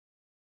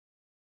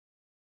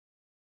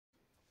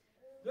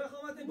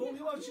رخامت بومی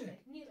با چی؟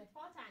 نیره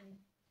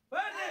فاتنی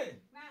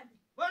بردی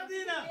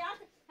بردی نه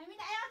همین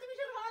ایات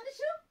میشه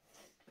راندشو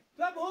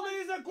تو بوم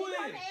مریض کولی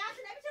ایات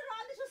نمیشه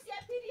راندشو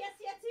سیتی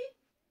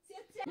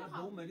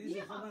بوم مریض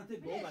رخامت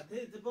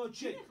بوم با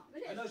چی؟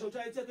 انا شو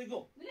چای چت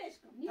گو بلش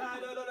کن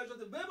لا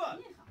شو ببر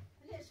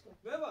بلش کن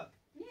ببر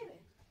نیره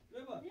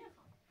ببر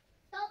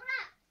Dobra.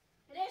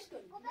 بلش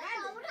کن Dobra.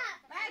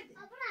 بردی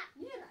Dobra.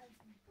 نیره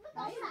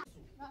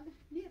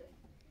نیره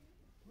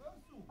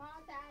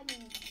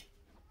فاتنی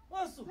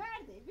واسو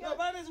بردی بیا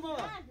بردی ماما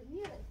بردی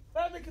نیره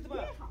بردی کتما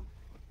بردی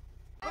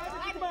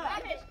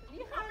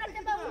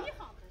کتما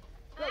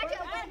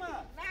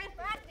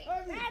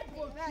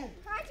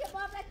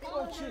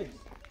با چی؟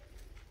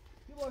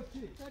 با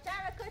چی؟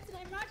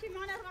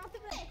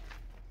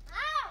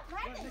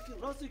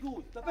 راستی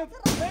گود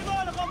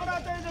ببر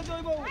خبرات اینجا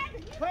جای با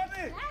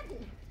بردی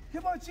که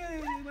با چی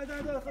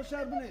مدار دار خوش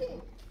شر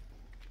بنی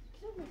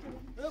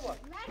ببر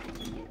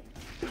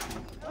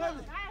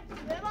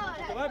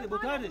بردی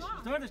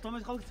بردی تو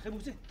مش خالص خیلی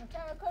بوسی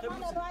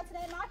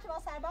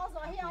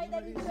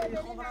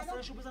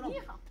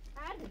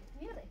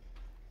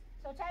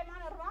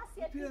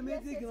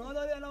پیرمیدی گناه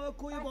داری الان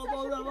کوی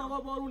بابا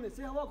بارونه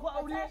سه هوا کو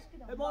اولیه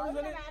بارون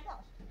زنی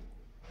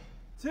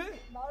چی؟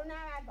 بارون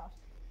نمیداشت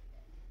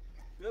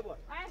ببر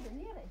برده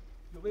نیره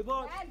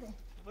ببر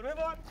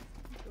برده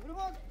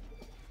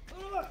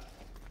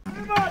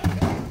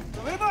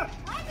ببر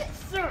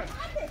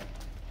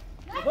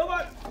بابا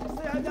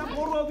سه هدیم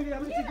برو ببینی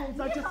همین چی گم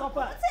ساچ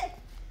صفا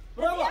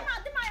برو ما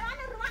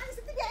رو من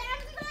ست بیا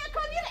امروز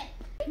کنیره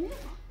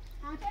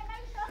آنته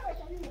من شو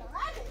بشینیم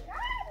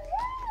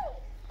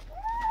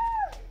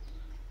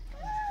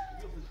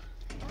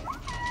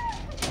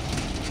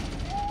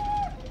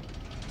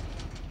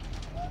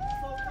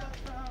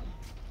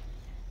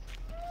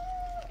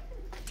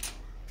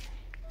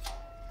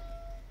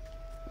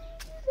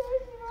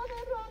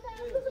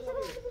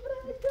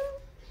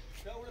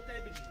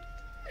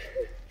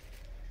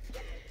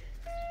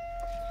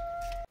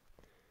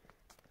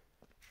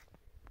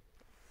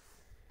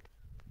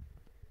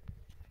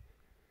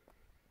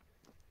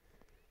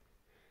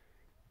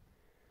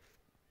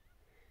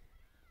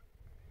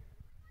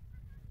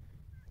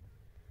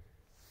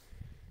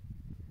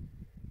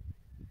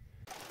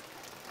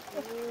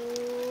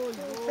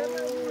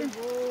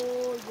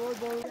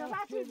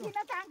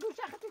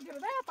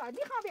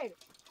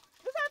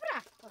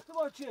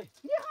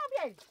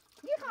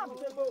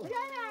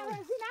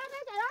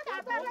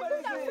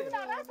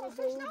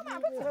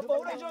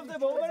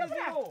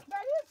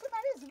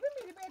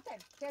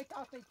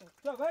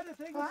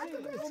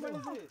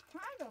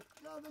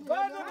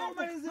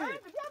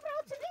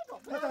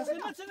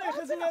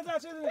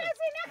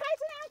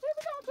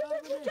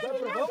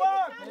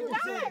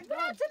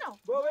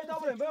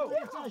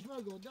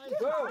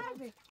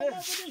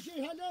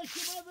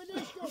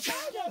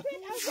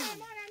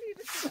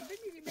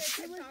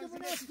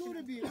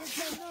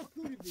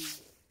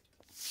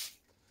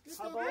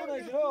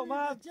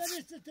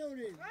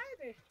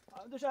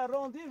دوش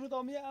راندی رو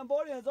دامی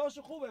انباری ازاش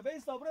خوبه به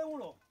صبره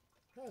اونو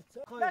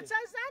بچه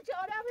زن که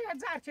آره باید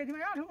زرد شدیم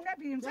یار اونه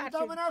بیم زرد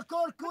شدیم من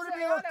کار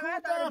بیا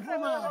کور طرف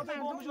من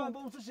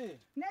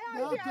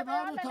نه که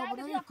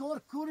من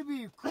کور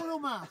بی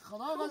کورما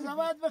خدا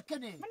غزوات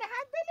بکنی من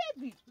حد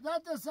بلید بی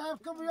داد صاحب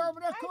کم یا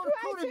من کور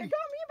بی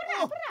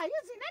برا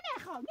یه زینه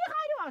نخواه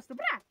میخوای رو واسه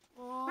برا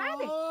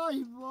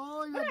وای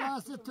وای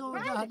دست تو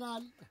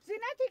جهنال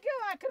زینتی که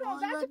واکر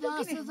وای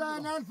دست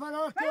زنال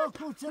فرار تو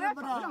کوچه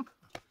برا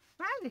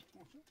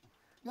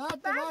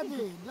داد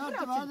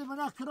بعدی من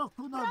اکرا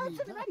کنا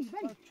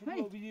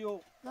بی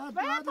داد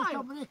بعدی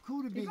کمره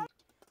کور بی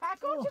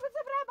فکر چی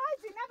بزه برای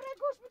بای زینه برای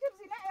گوش میدیم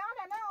زینه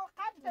ایان نه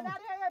قد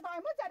داری بای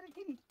ما زرد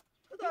کنی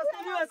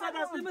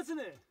دستی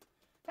میتونه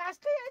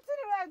دستی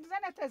ایتونه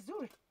زنه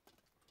تزوره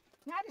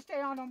نرشته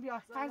ایانم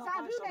بیا زن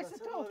رو نسه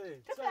تو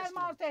در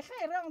مارته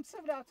خیره اون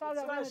سبرا تا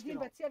رو دیل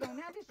بتیره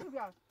نرشته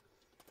بیا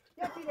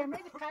یا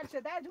پیرمیدی قرد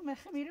شده دو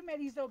خمیره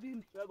مریضا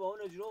بیم یا با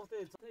اون اجرافته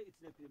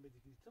ایتونه پیرمیدی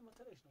تو ما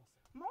ترش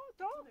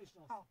ناسه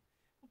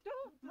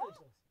ما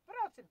تو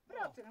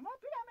براتونه ما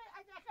پیرمید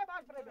اگه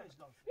خبار بره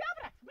بیا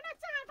بره من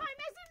چند پای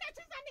مزین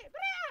نچی زنی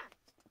بره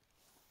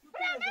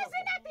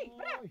مزینتی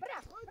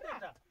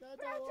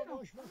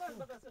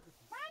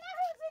من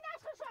نهوزی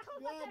نشخش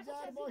خود یا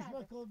زر باش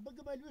مکن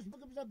بگم الوش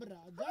بگم زبره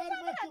زر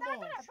مکن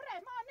باش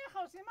ما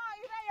نخواستی ما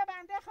ایره یا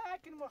بنده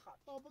خواهد کنم بخواد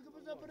بگم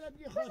زبره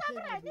نیخواستی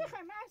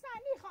نیخواه من اصلا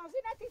نیخواه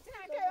زینتی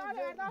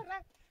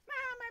تنگه ما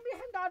همه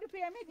میخیم دادو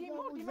پیرمیدیم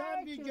مردیم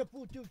زن میگه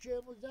پوتو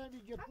چه زن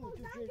میگه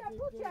پوتو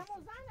چه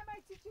زن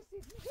من چی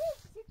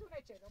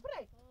تونه چه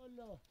بره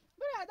الله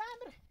بره دام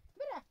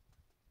بره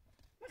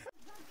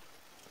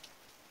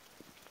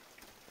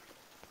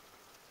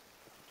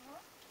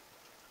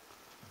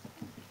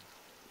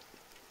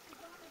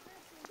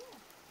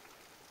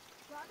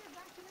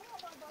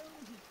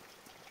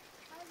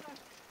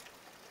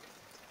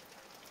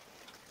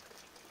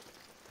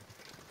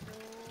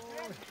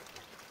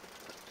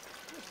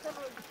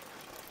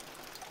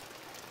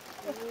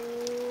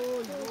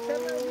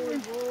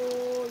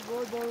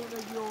وای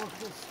بارون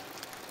گیاهخس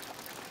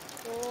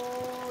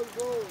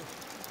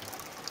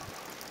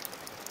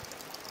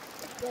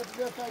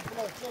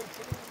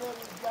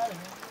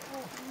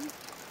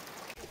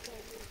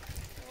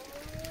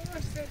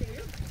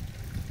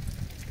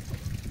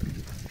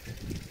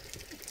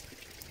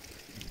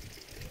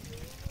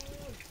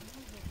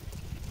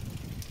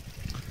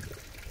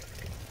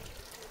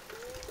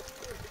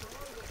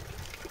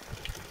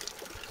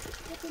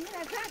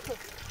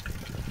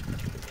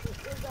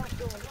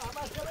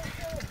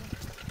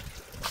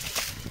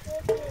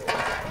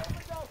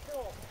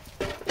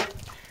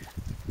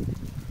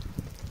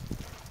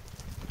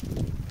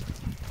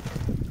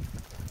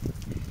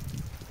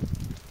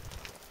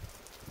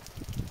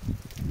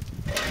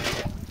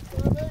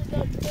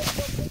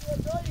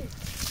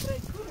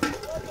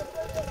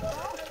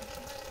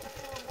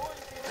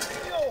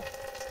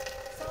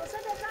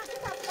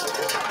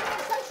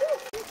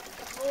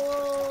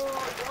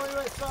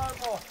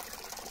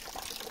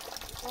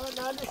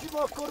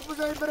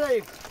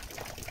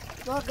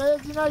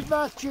قیزینش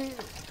بعد چی؟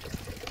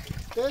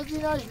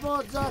 قیزینش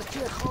بعد زر چی؟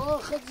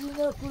 خواه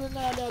زینه کنه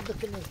ناله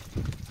بکنه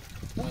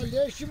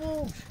حالیش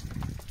مو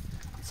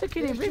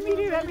سکنی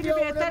بمیری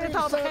بهتره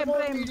تا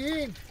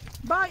بخبریم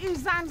با این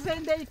زن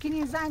زنده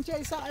کنین زن چه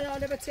ایسا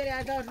ایاله به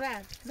تریدار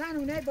رد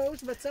زنونه به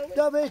اوش بتصوی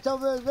دا بی تا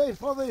بی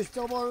پا بیش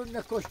تا بارو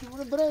نکشتی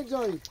مونه برین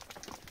جایی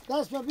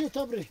دست با بی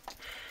تا بری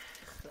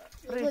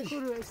برین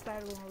کرو استر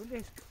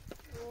بونه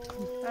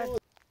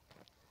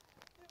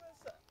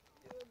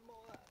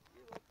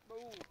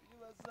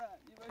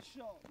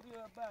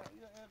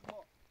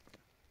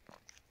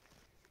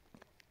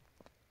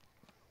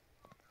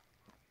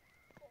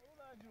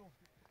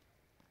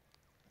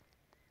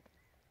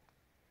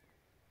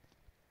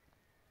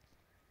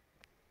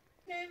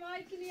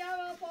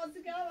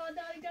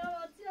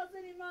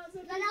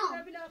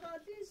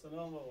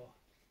سلام بابا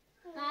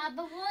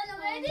بابا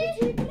نومدی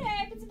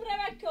بتبره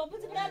مكو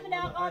بتبره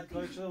ملاقاتي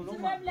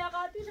بتبره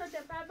ملاقاتي شو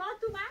تبقى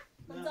باتو ما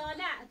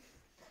مزالات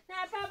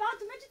نه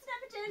باباتو ما جيت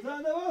نبي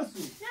زنده باسو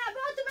نه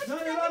باتو ما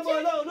جيت زنده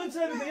بالا اونو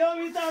چه میگه یا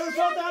می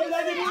تعرفات هم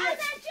نداری انا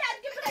شاد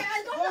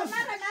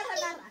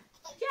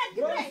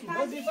قبري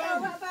مره شاد قبري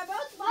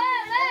باباتو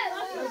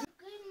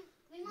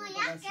ما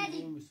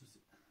يحكي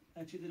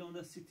هرچی در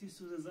اون سیتی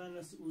سوز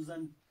زن او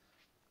زن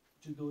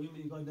چه دویم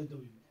نگاه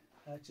ندویم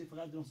هرچی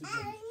فقط در اون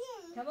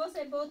تباس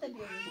بوت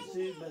بيري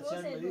سی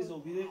بچه‌ن مریض و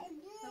بیره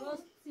تباس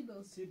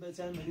سيبوس سی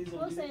بچه‌ن مریض و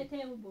بوس بیره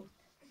تيمو بوت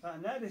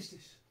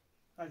نداشتش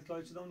هر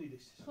کاری چه دام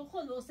نیداشتش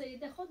خود بوس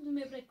ده خود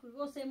مبرك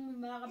بوس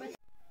مراقبه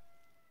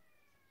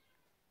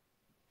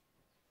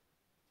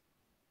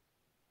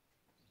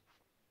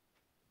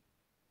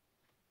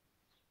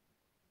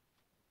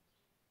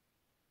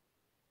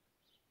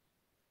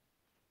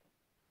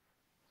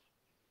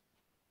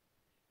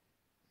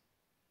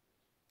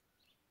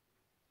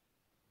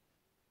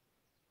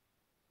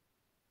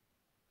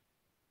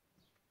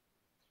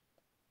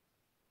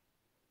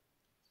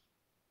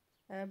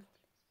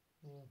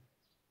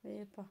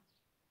Epa.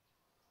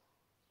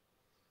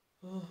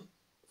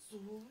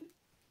 Soy.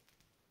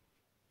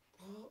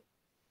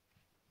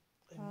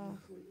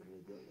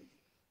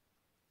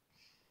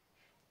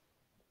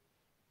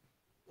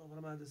 برای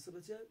مدرسه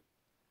بچه؟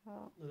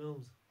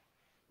 نرمز.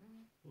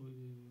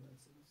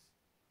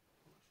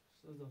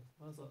 سازا،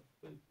 ماسا،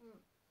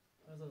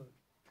 ماسا،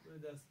 برای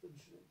دسته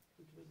بشیم،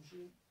 تو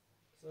بشیم.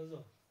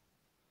 سازا.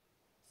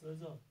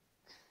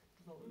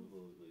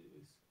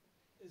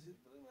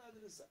 ازید برای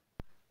مدرسه.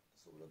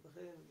 صبح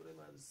بخیر برای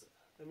مدرسه.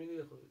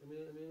 امینی بخوری،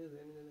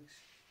 امینی نکش.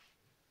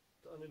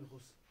 تا امین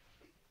بخورس.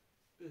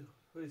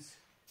 بخوریس.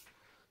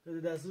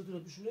 دستتون رو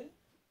بشونه.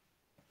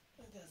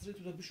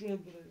 دستتون رو بشونه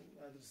برای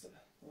مدرسه.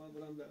 من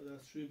برام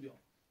دستشوی بیام.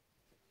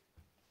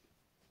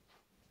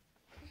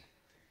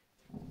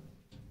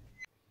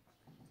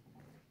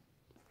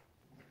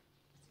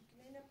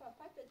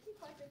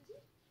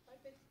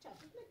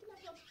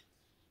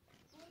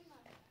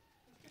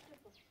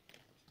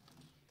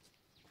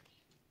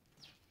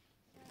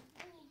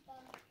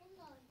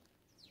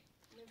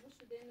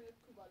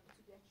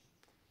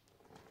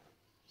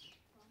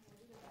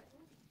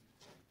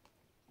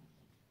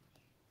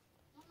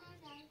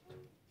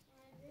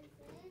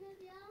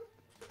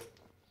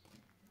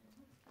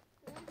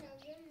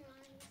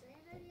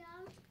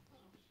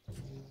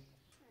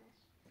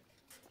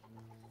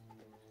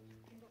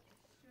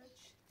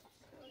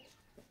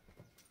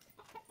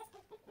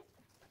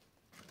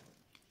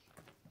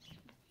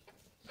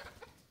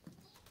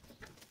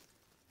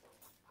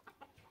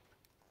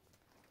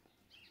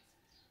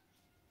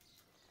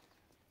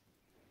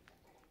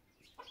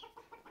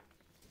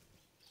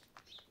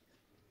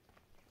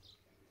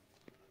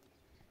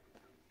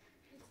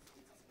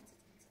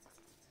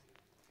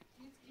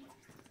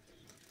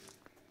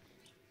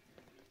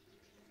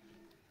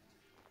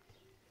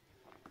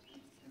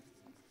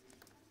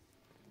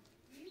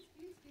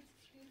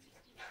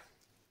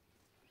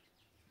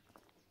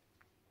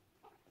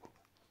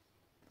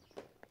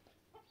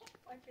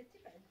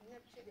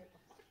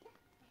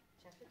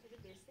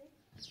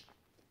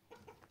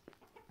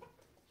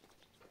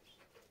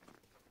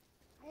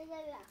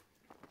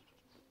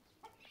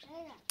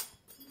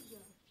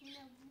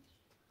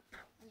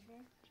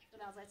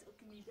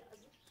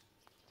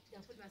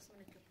 ياخد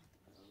مسمون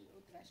الكبات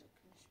ودراجة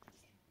كنش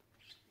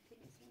بس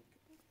مسمون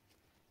الكبات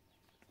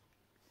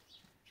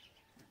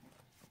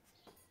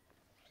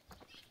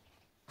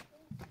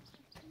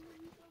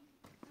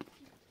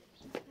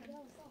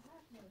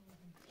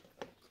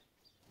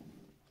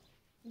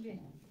ليه؟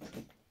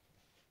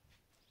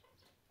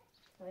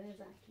 وين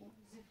زعلتني؟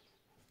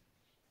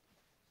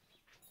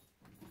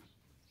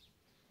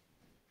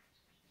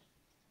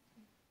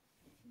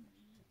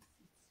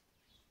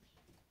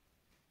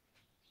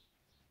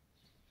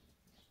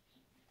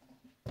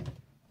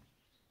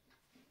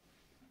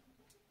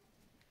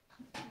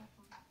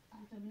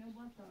 تمنو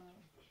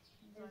باتا.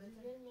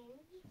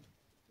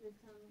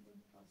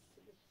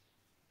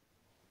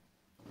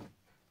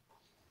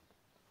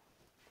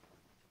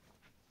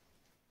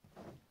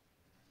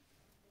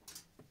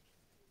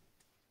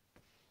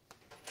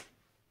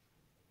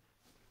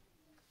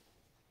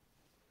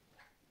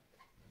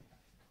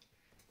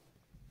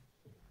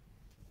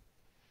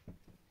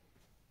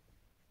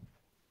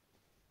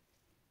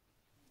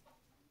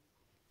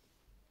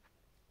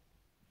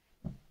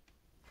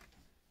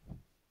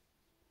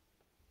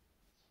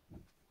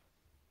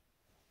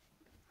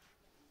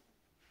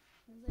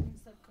 زين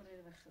نسكر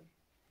الرخي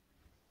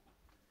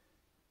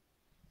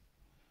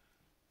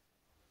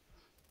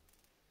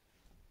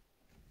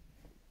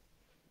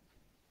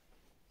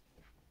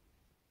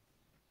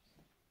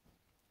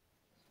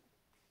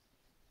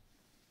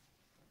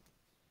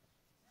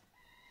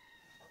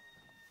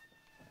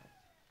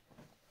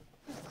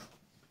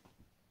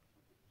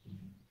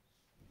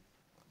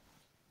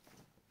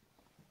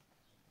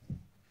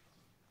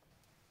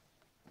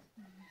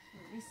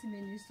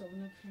اسمي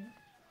صوبنا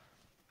بخير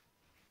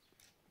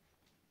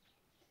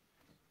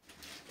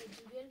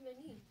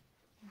المني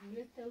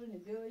بيقول تورني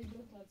بيقول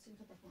يبغى تلاتين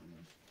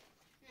خطفانه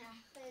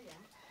خير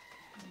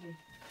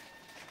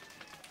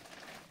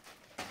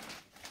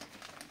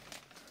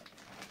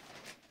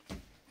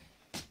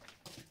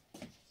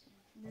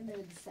أنا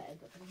بدي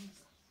أساعدك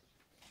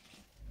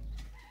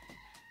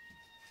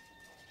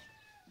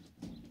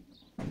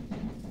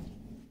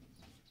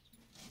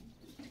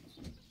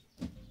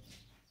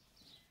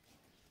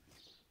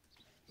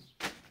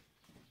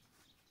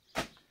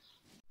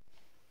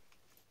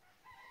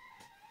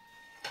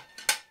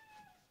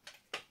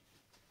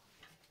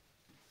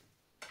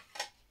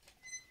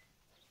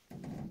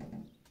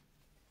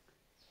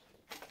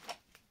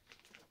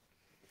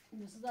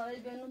بس داري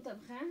بينهم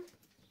طبخان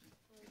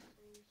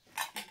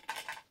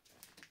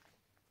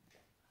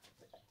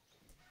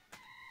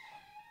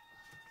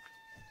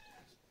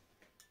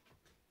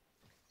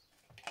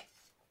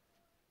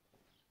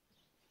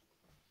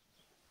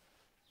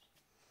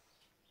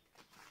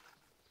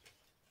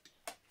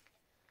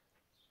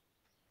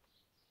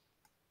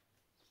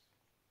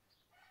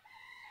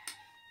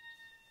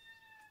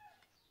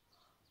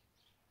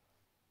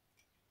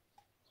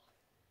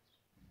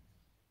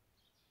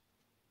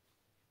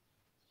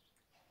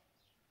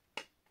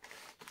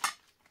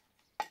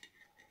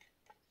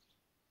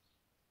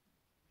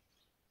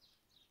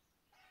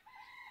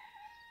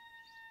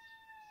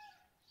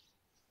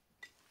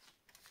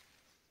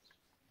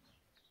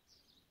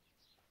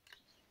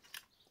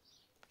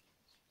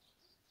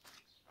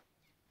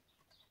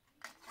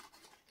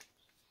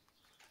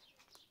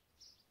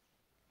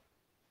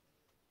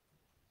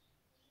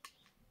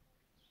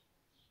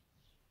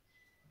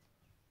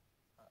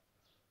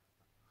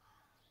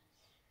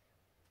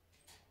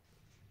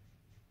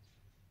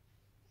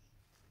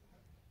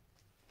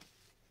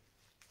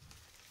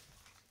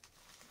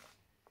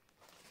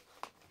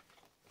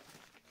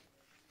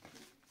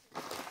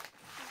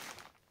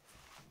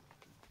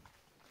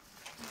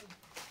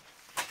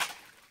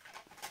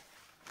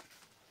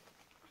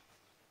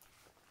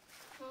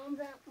هم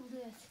را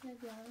اودیسه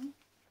بیارم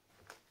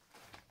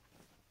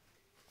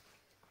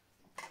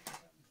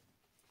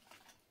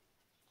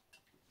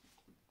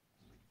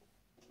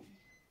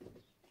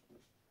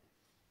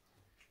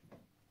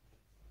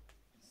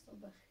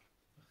صباح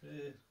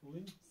بخير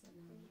خوين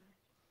سلام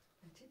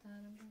چی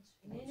دارم باش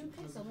اینو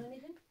کی صبح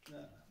نیه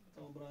لا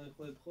طبعا برای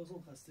خود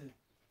بخوصم خسته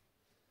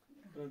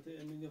برای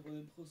امین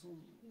خود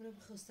بخوصم برو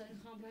بخواسته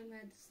خام برای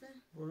مدرسه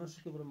برای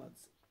نشو که برای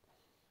مدرسه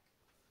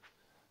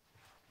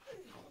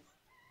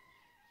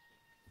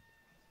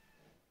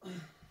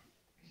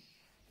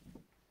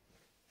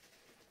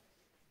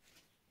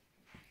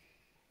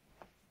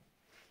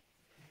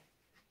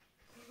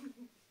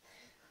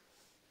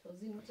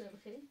توزی موتور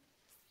بخیر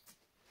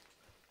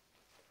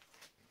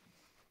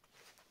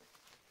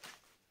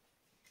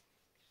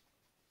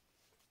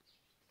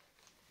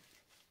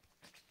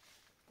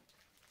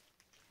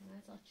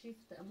هذا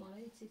شيفت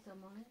أماري تيت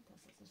أماري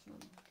تاسس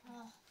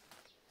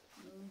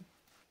شلون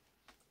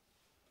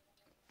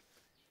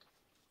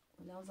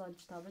ولا زاد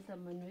كتابته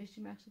من ويش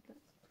ما خشته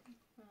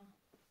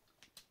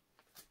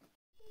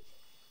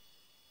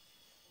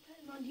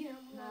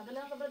لا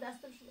غلا قبل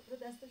دستم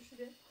شو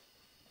ده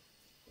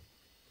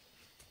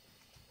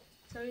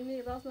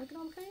تسويني راس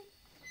مكرم خير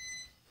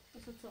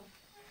بس تصور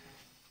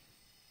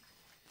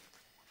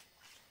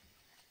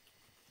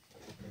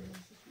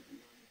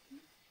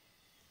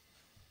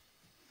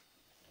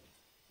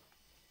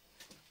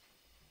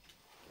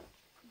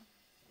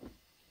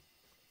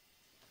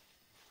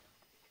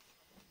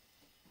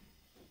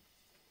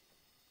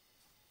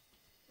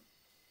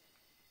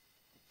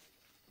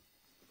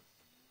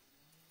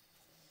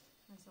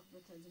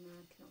صاحبة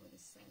معك نوال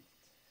السادة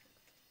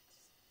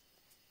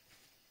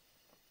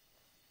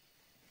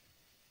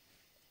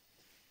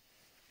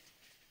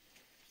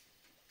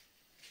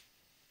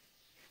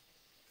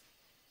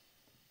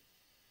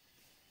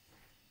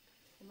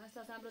وما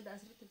استطاع برد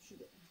أسرت بشو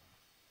بقى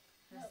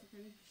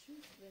هستني بشو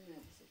بين ما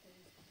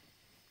هستني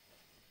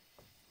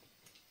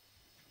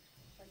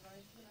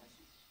فالوايز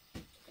بالعشاء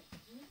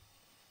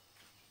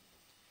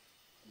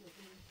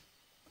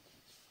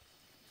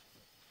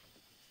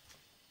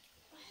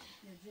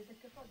نجيتك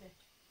كفاده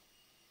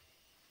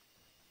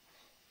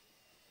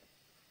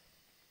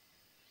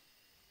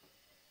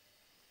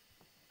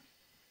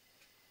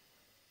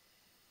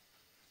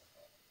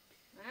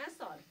ما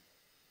صار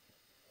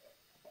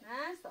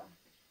ما صار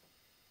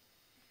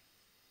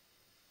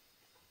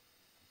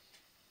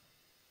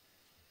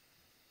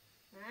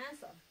ما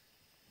صار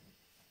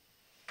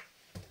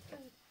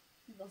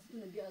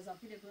ضغطنا بيا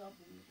اضافي لك ما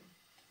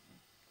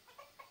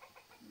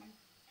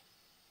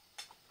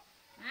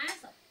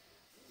صار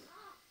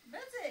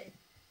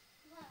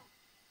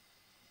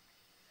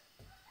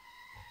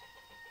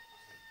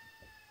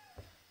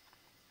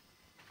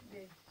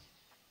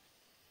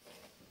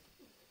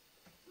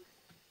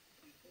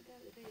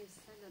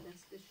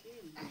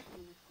بنتي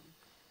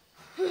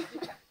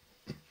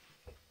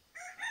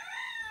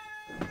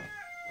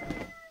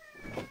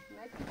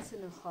ما كنت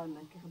سنة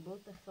خالنا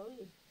كخبوت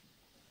خوي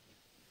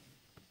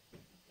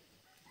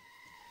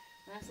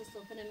ما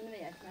صوفنا من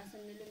وياك ما سن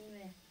من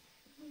وياك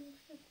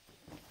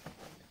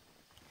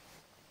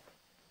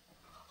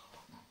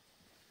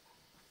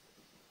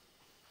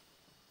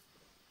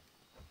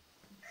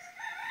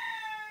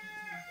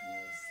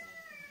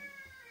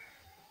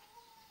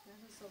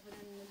صوفنا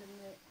من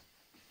وياك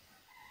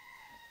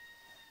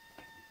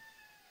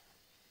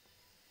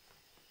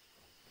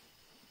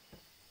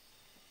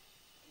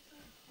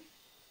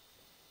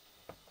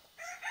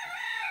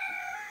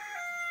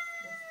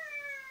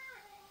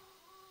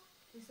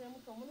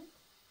Estamos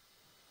tomando.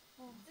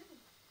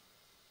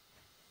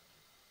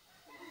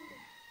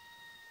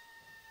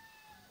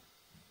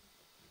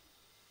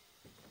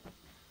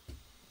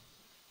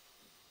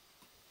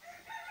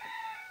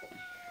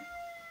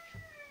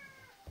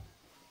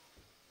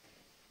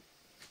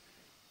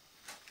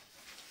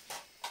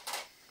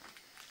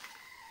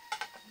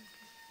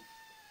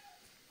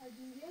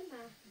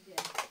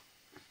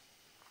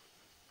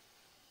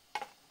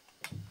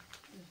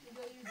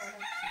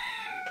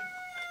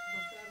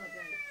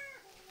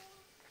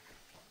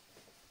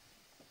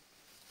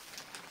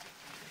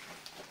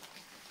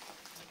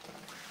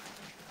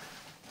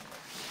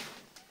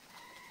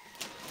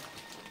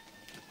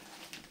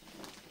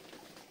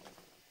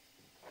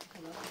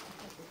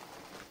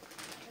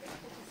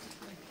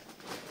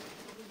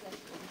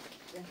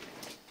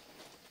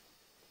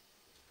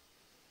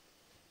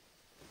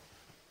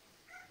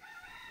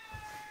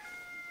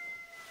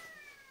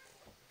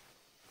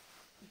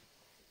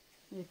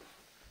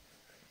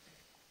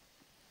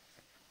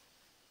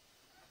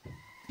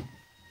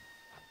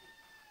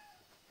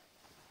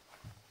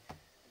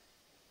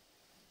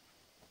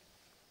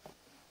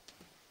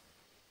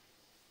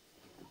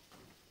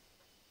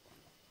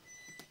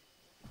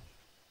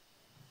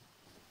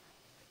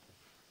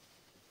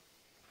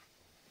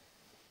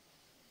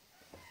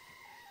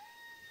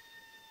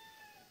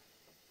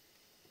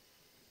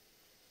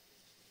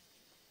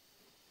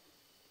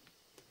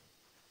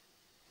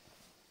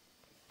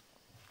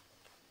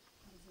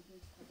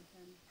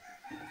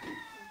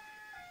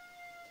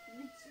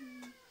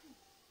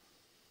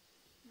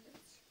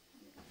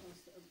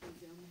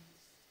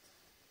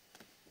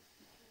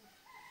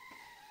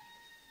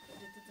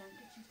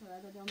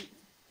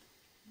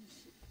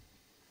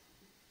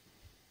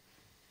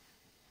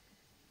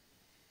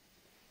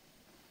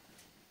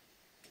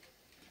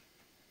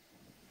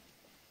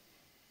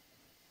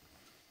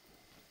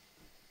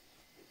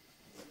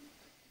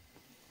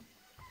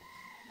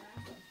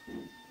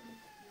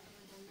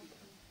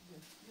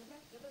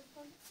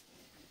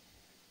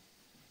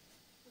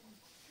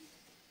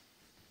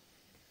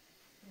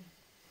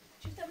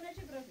 شفت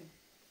ابنك برافو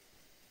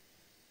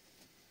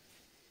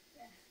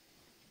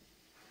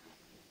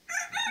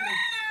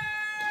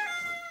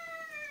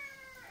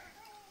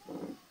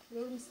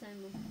لو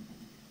مستعمل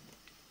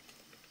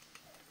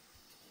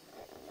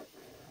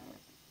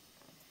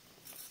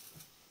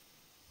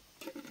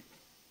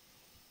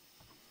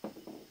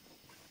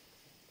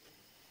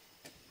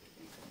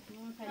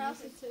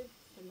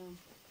سلام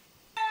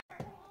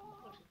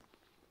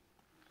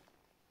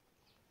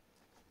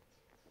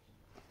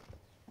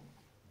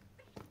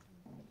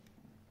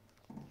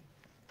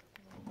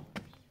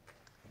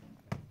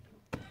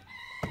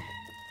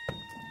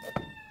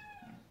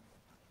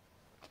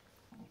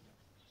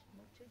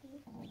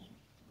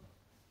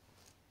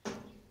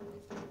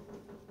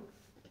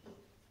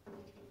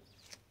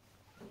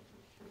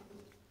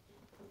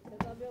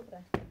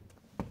Dobra.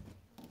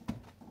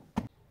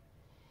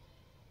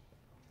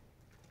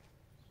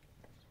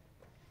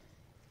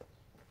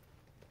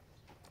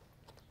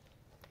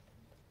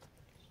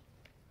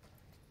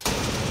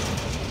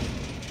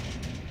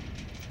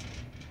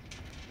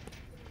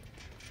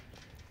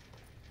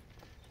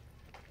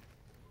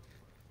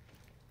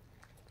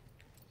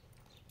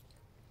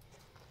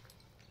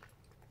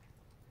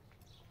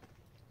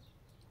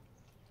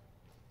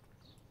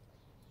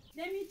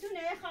 نمیتونه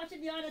خاطر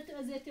بیاره تو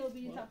ازته و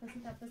بیری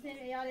تپس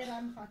یاری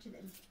رام خاطر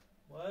دمی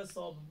باید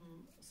صاحب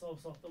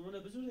ساختمونه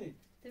بزنی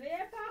تو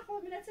یه پا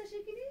خوب میره چه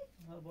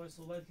شکلی؟ باید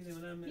صحبت کنیم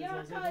منم یا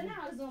اجازه تا بدم.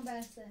 نه از اون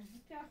برسه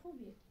پا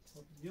خوبیه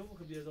خب بیام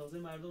که بی اجازه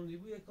مردم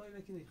نیبو یک کاری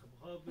نکنی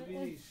خب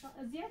ببینیش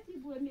زیادی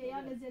بوه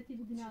میاد زیادی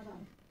بود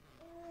ندارم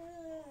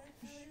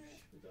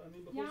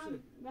امین یا بخوصه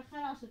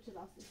بخراشه چه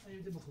راستی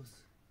امین ده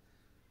بخوص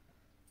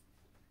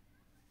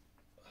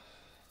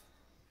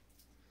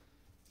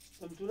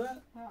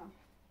نمیتونه؟ ها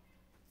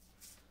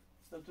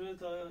نمیتونه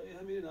تا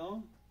همین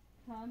نه؟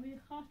 تا می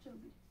خواهد چون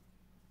بی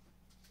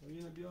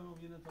اینه بیانم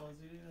اینه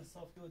تازه اینه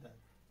صاف که داد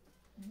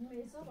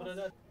میزا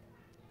برادر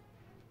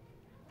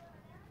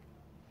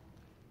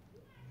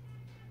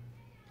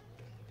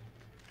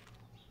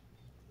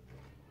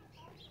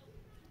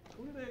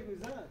خوبی بگوی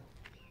زن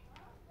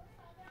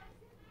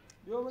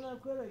بیا منم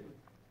کار بگوی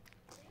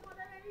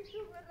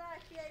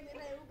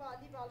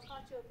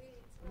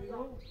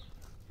میرو؟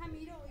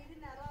 همینو ایری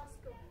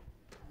نراست کن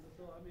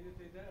تو همینه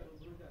تیده رو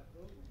برو در تو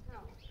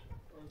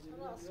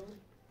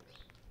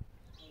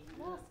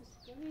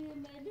راستش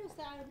کنیم دوست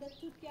دارم در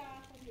تو که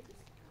آخری بست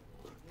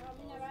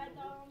همین باید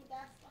دارم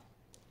دست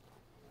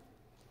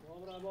ما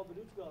برای با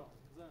بلوچ گارم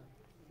زن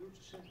بلوچ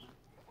شد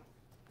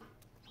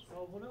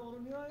صابونه اونو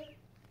نیای؟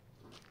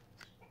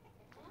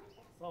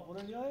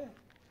 صابونه نیای؟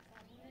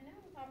 صابونه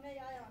نه همه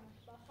یایان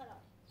با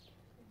خراب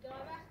دو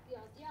وقت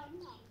یاد یا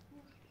نه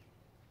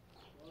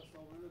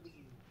صابونه رو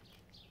بزنیم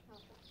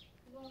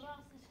با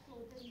راستش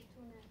خوده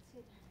میتونه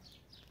چیده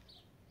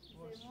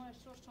زمانش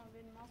روش چون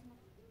بین مازم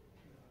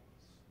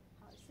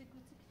های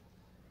سکوتی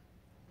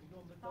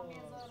میگم به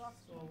تا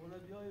صابونه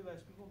بیای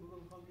وش بگم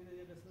میخوام اینه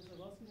یه قسمت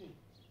راست کنیم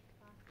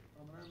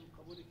منم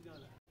قبولی که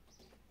دانه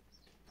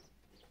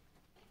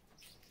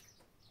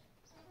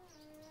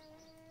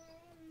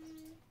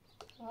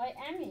های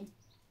امی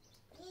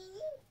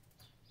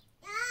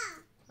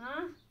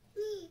ها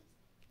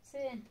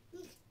سه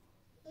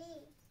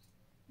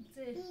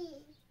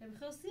سه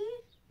بخواستی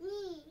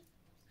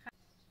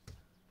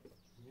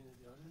اینه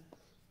دیاره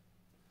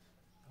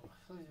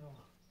خیلی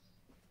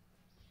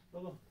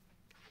بابا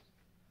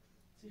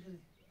چی خیلی؟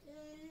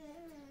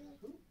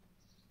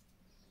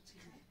 چی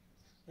خیلی؟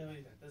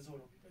 نمایی ده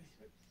زورو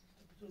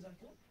تو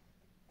زرکن؟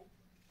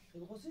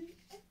 خیلی خواستی؟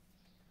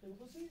 خیلی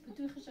خواستی؟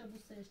 بتوی خشب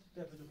بوستش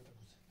ده بدو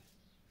بوسه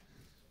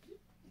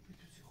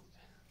بتوزی خوبه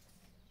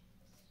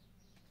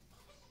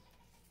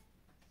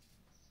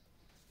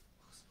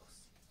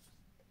خواست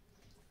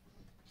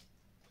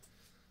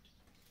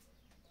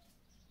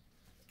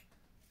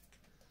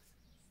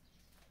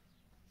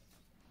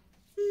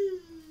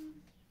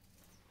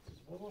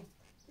بابا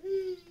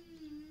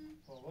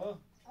بابا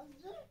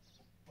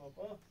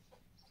بابا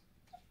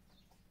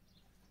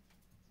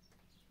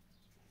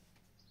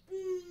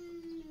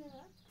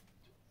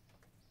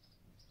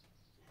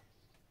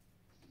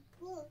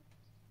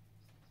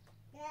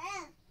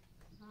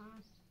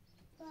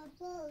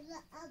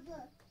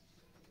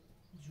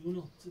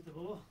جونو چته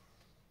بابا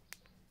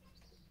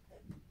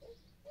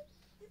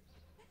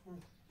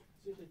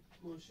چته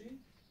ماشی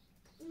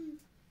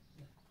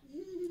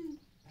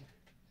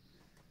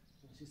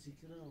ماشی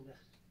سیکره اونگه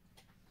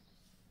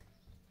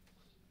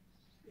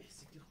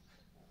سیکره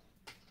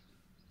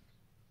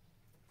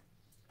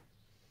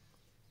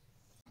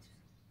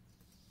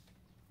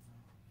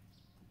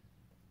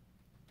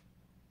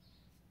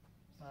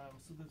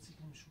واسه دل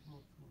سیکره میشوک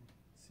مطمئن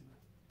سیبه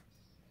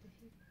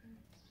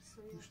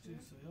کشتی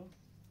سویا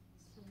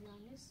سویا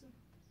نیست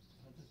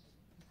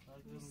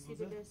هده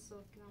سیبه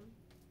سوکرم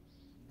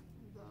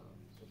با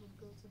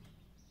روگازه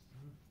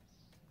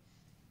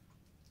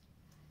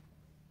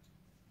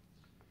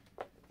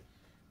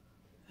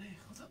ای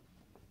خدا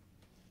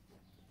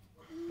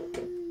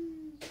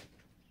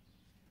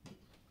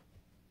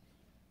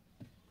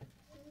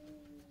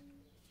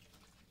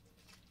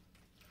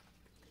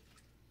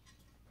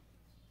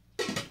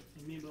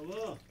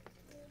بابا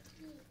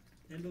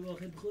این بابا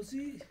خیلی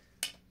بخوصی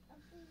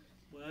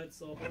باید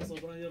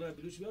صابران یا رای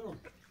بلوش بیارم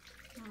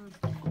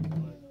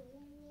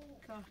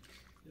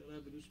یا رای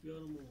بلوش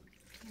بیارم و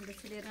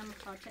بسیارم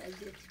خاطر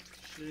ازید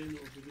شین و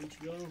بلوش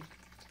بیارم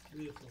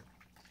بیخو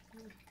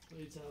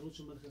باید چند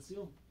روز مرخصی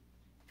هم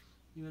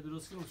اینه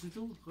درست کنم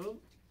سیتون خب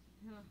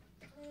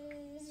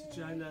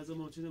چند لحظه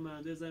ممکنه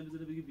مهنده زنگ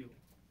بزنه بگی بیام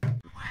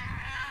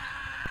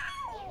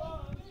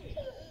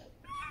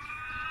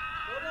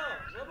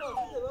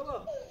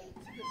بابا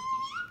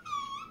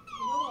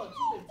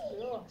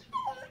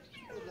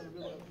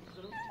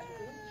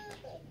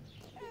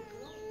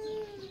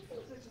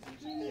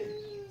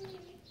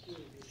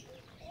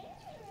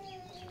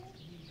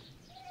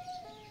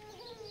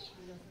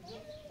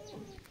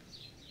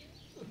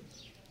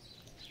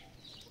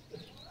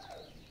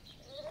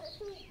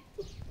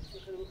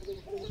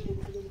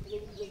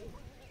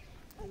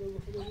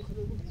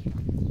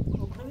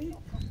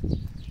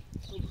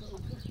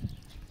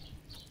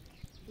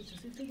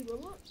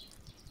بابا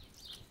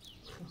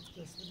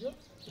دست بیا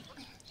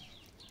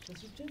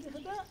دست چه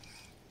خدا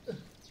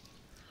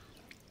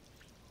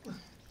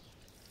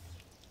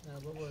نه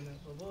بابا نه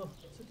بابا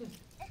چطور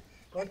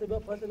Pode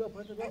ver.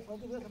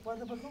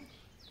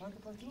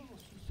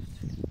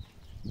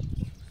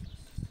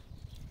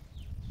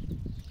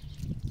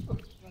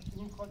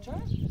 Rastgele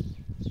kaçar.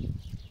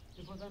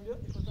 İpotamıyor.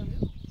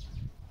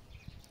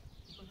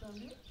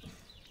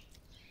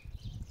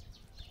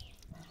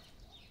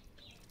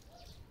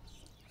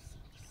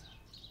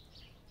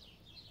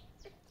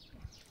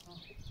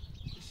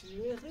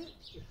 İşini ver.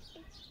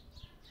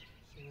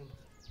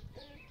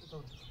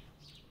 Tamam.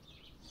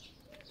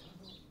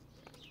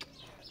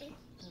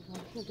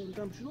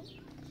 Tamam şunu.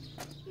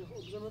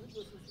 Uzamadık.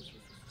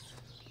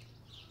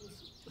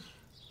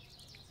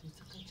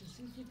 Sen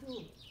kaçırsın ki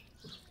bu.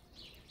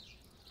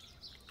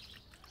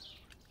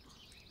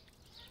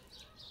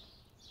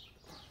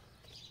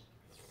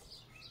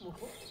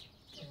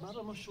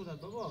 مرة مش شو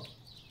بابا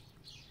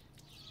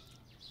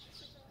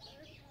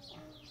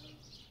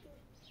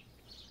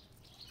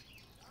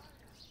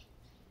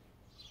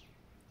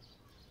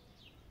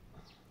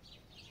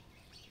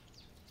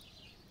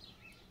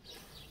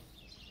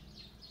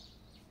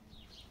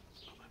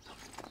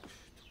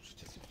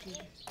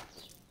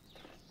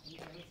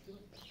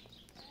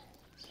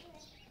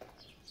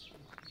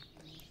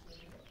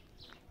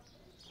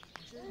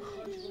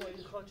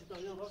خاطر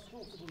دايما راس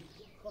فوق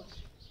خاطر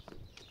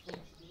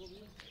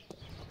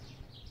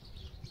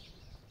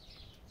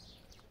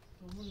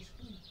Normal iş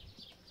değil mi?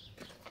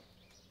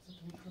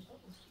 Zaten bir kafa var.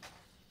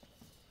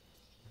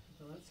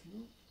 Daha eski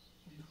mi?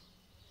 Yok.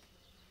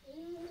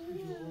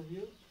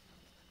 Oluyor.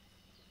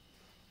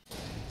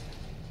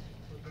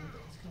 Oradan da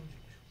eski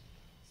olacakmış.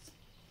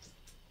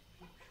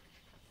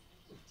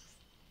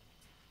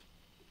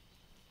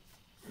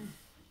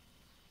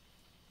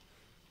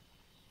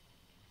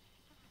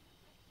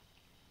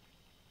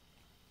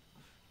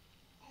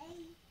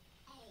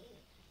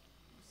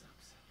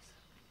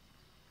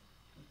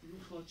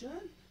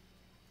 Kaçan?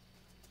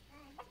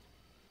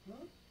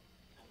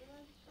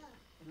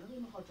 Nerede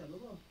mi kaçan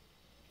baba?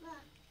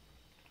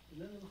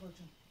 Nerede mi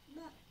kaçan?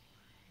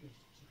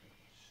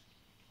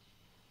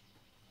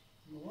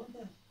 Ne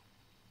oldu?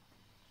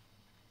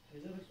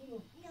 Heyecan ettin mi?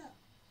 Yok.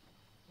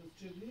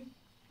 Öpçekliyim?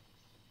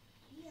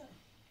 Yok.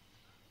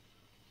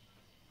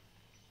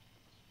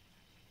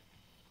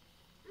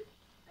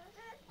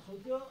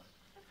 Sotia,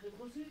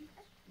 kırkosi?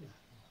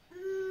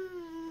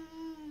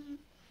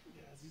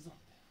 Ya azizim.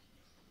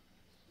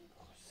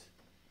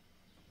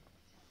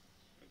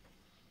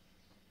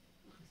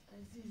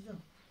 Azizim.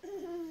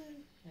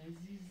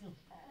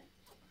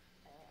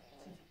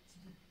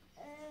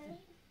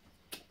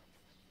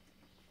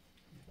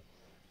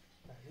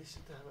 معلش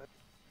تعبان.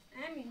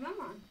 امین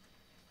مامان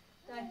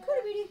در کار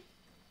بیری؟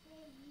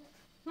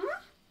 ها؟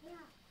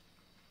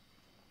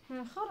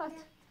 خرات.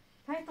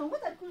 هاي طنبو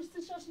در کنست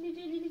شاش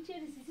نیجی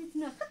چیزی سیت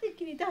نه خدی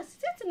کنی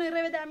دستت نه رو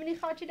بدم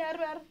خاطی در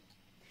بر.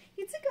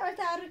 هیچ کار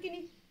تعرض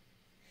کنی.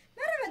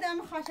 مرا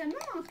بدم خاطر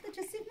مامان خدا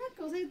چسیت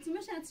نکن زید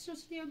زمش از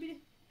شاش لیا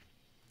بیری.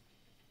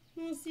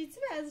 موسیقی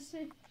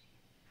بعضیشه.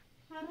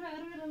 هر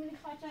رو منی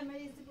خاطر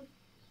مریضی بود.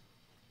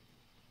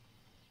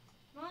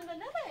 مامان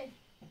داره.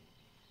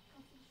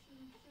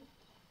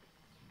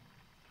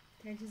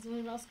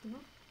 تلویزیون راست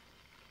کنم.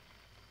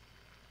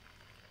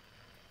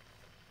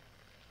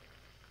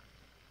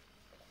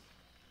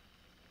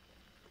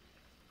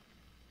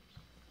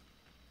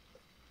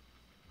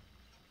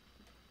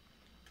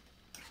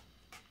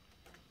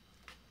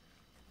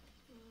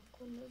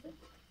 کنده.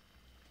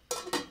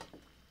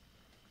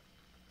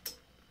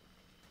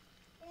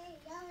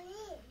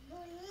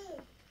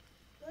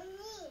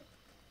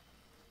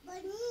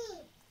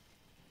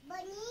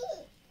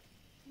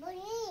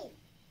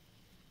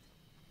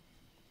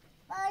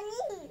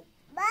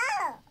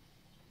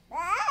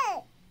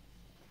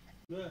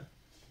 نه.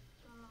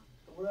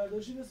 ولا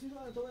دوشی نسیه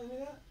تو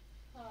اینه؟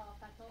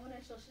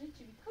 قطعه شاشنی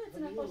چی بیکار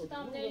تنها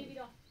پاشتم داری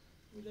بیرا.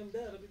 میدم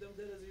در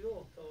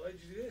زیرو تا وای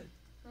جیره.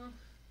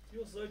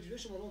 یو سای جیره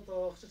شما رو تا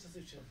آخر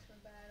چه چه؟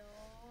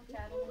 برا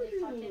چرا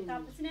میخواد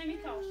تا پس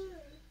نمیکاش.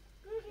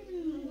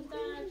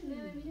 مدت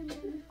نمیرم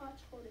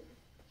نمیخواد خوره.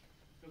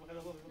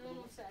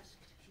 نه سرش.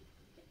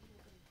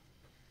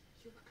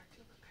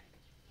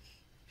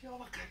 یا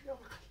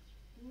بکر.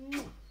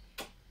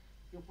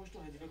 یا پشت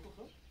هدیه تو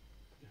خب.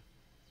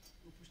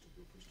 یا پشت.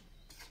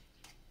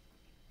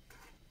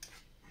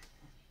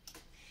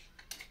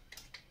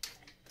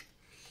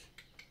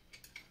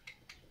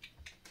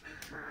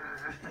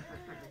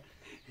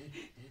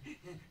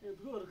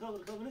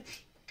 Cover.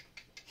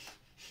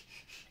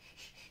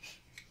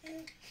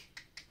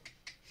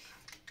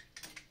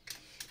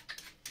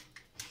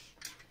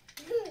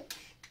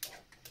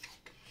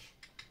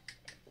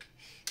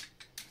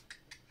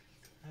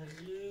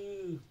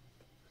 Hello.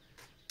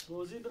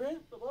 Rosie bره؟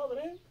 بابا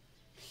بره؟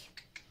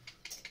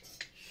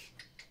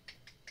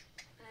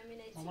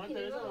 مامان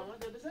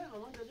دبزه.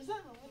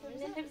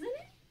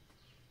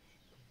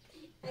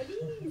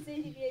 علی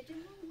زیدی بیاید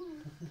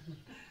مامان.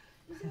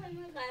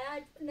 من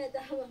قرار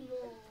ندارم.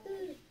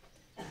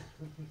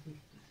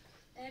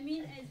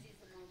 امین عزیز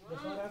مامان.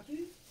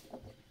 بخیرتی؟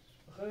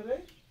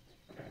 بخیره؟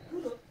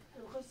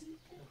 بخواستی؟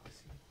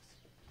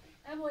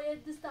 اما یه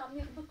دست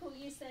عمیق بکو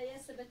یه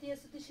سبتی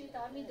سوتشی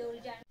تعمی دور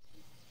جان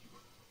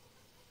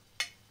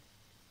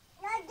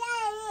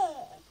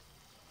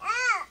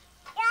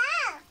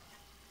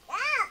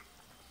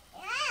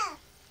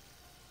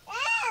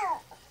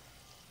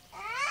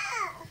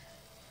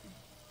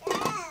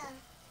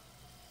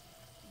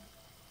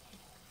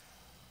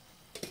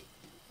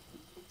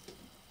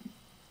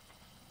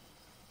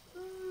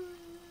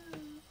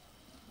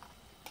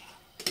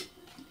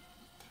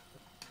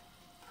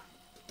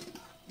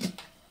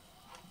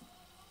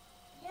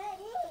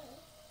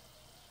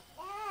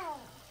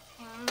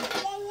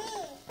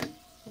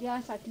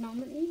Ya sakin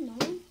olun iyi mi?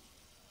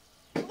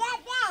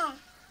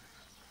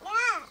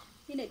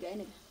 Yine gel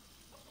yine gel.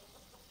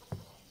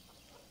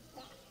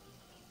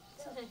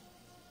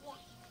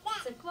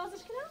 Sıkı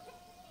vazgeç kira?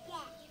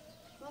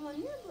 Mama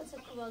niye bu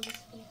sıkı vazgeç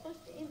kira? Hoş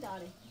değil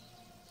dare.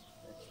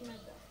 Şuna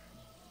da.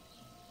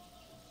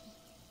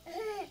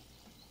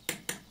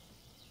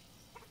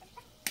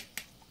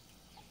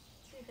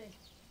 Şuraya.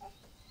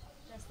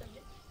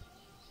 Rastlayacak.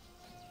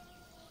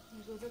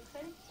 Gözü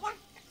tıkayın.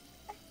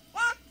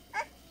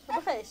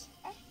 بخش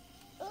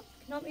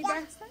نام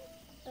ایده هستن؟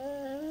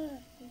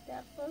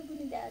 ایده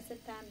قربونی دست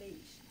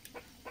تنبیش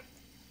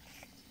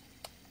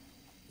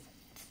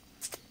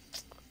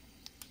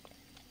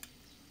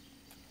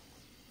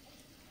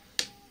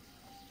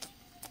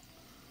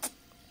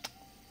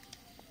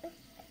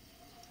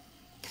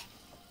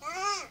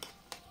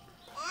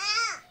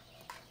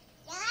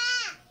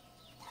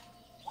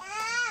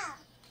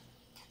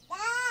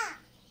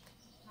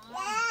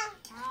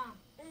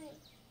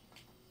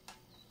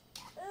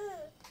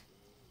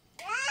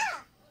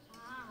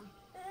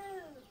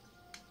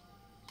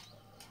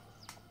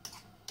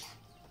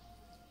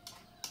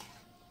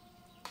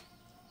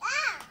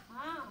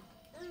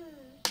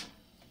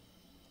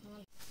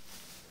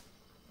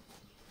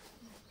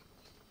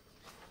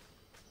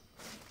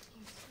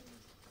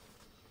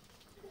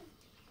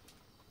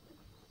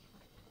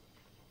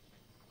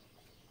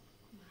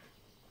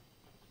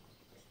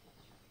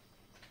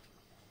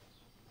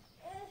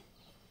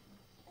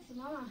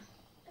Mama.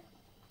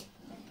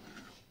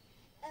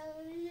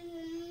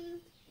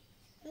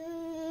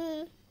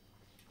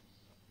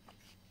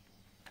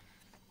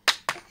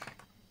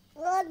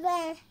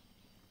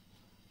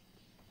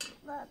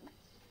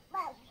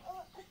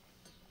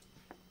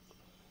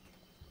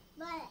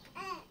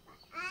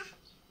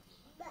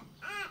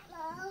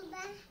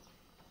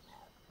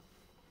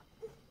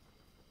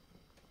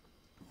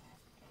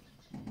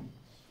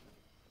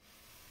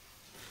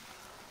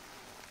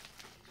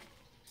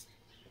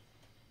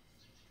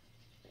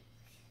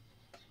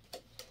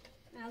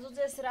 از اون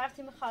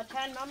رفتیم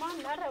خاطر مامان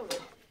نرو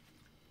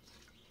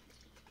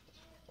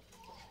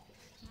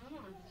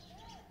مامان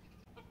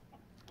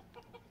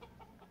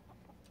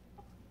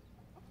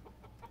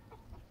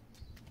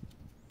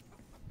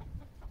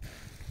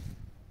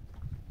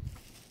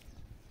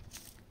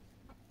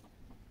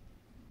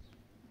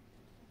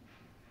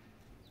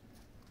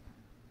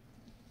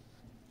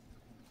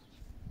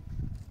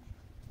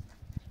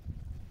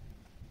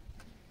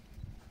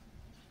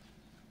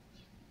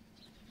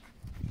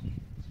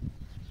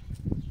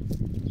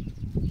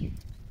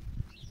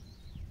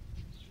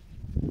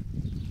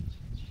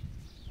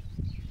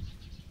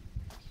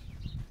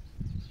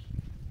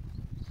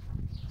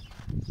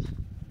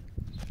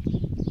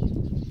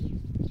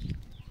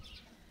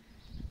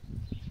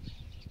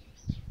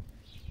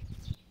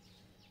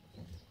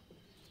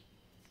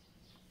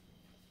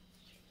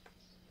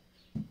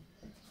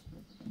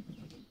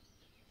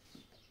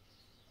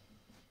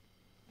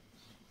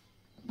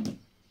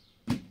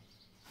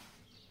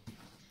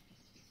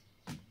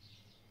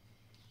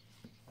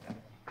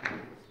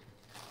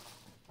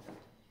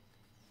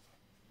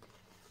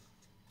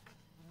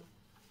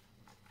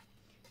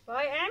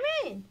وای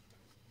امین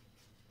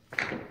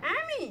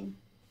امین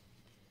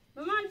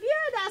مامان بیا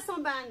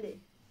دستم بنده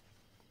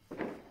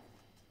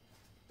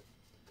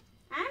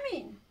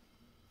امین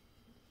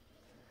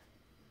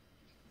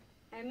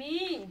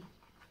امین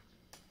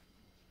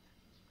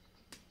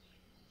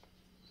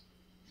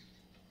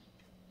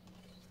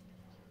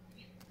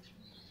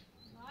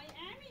وای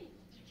امین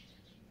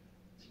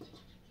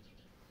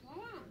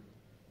مامان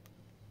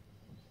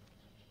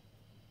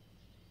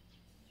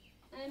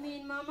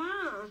امین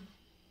مامان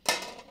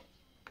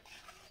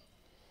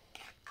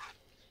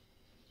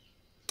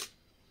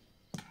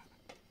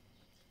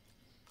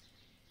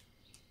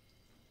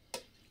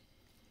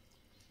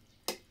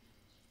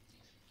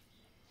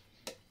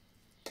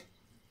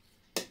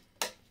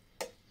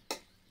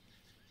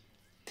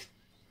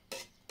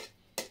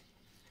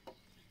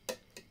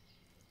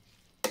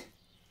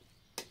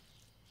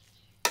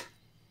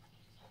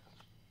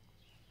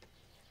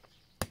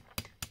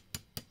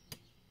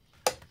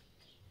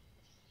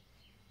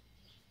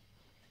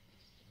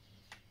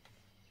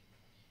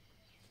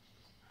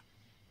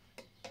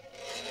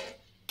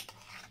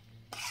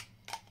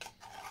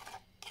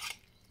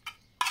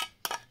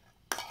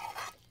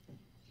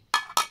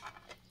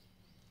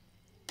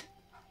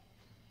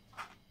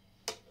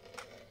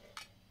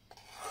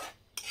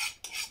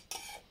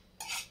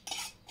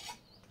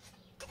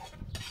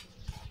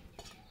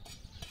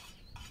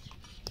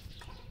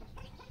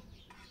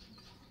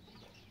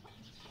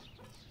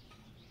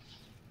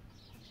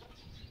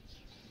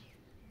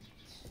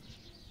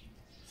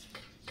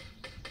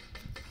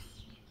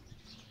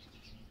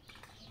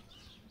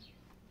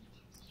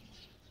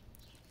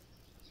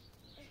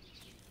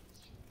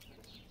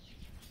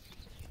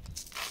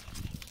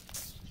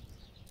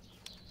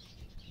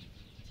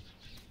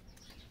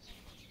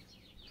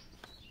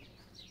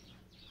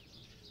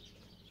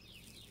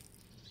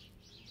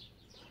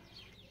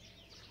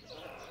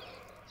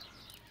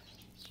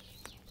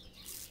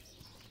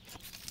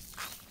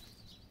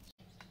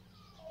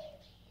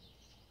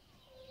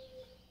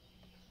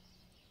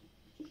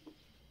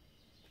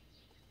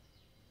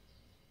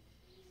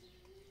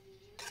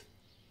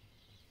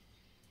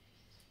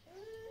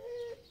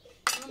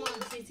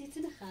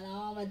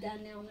سلام و در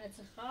نعمت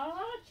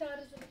خواهد چهار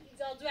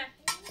زادوه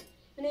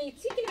من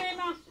ایتی که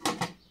ما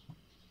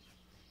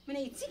من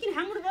ایتی که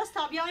همون رو باز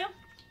تابیایم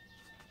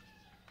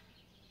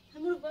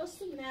همون رو باز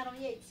تو من ارام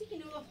ایتی که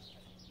نو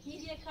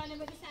یک کانه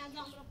بگی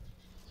سنجام رو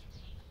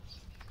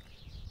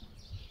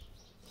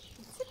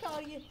ایتی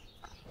کاریه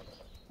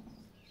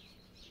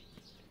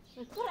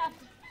بکرم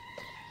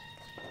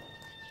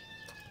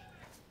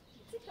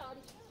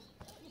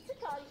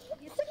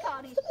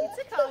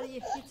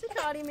ایتی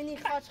کاری منی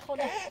خاچ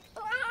خونه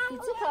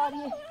ایتی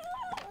کاری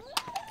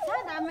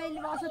سند همه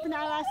لباستون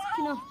عوض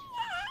کنم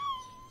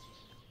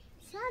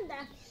سند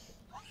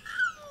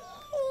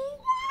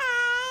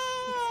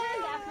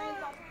همه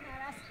لباستون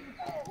عوض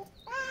کنم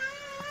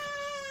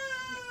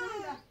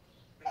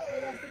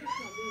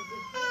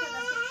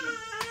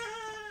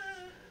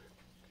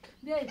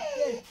بیای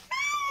بیای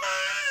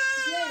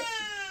بیای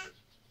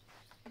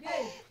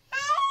بیای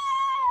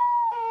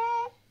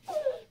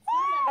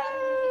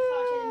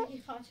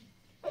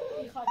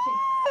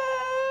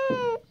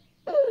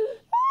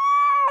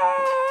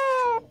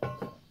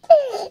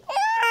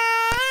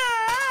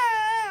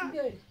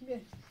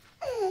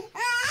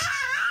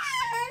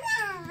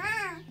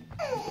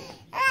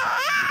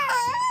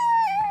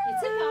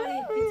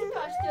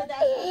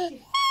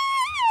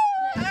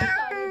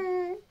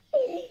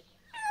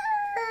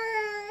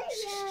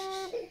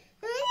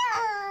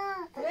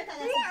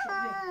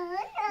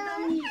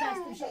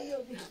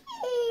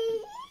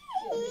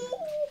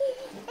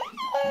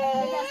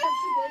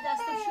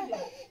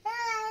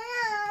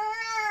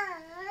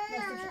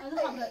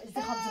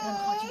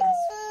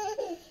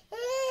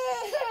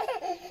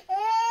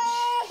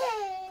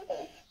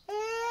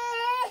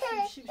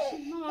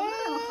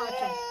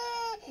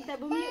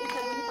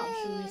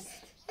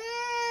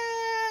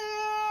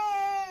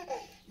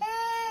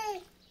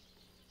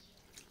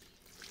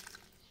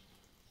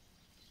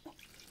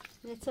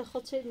نت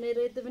خودش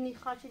نرید بنی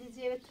خاطری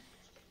زیاد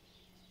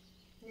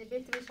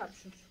نبیت بهش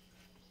تابشون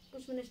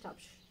بس منش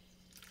تابشون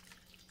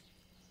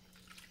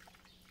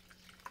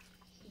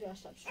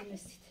بیاش تابشون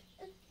نستید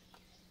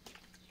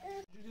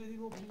جدی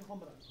رو میخوام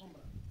برم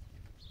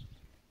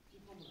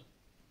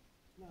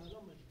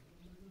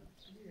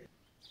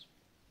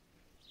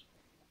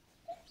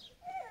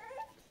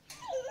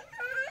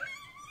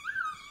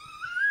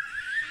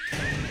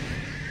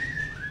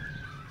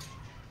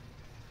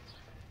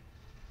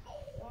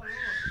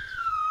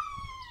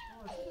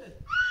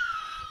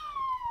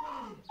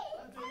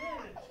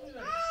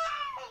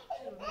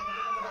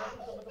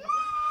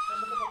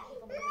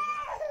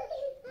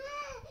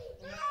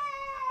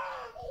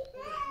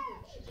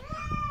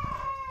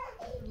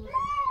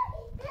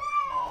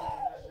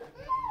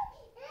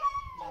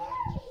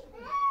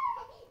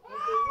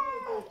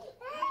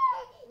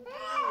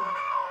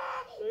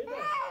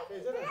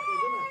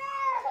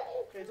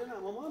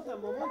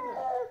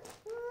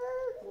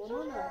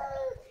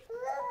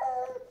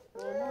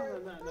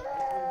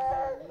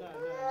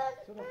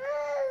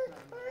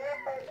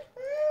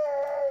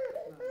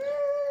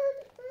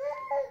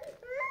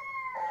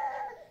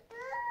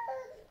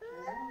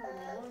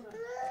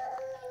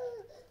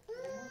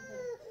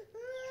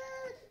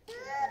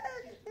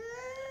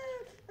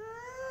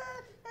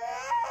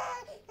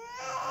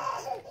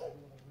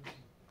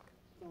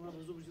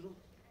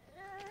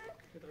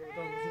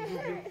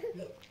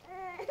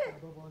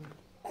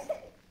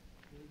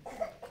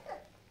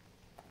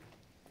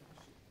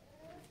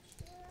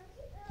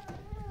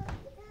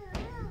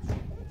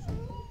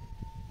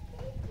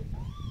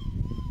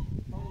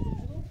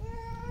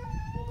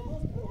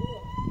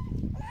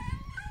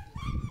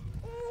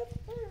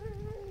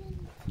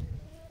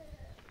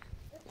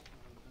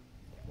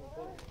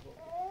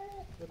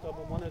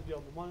نه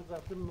مامان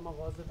رفتیم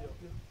مغازه بیا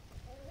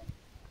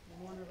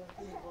مامان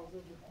رفتیم مغازه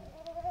بیا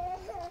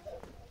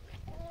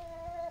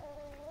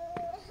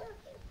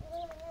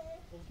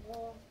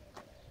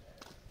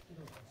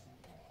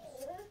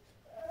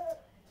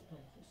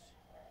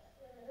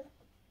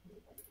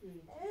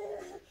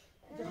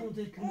دخلوا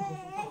تلك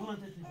المخصوص دخلوا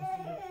تلك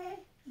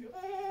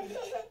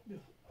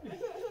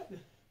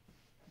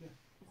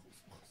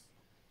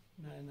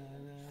لا لا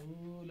لا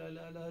لا لا لا لا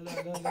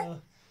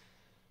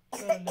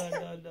لا لا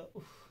لا لا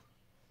اوف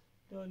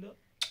لا لا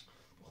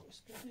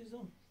بخص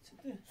بخيزهم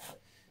سيدي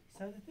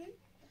سادتي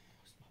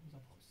بخص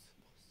محمد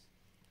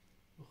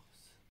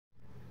بخص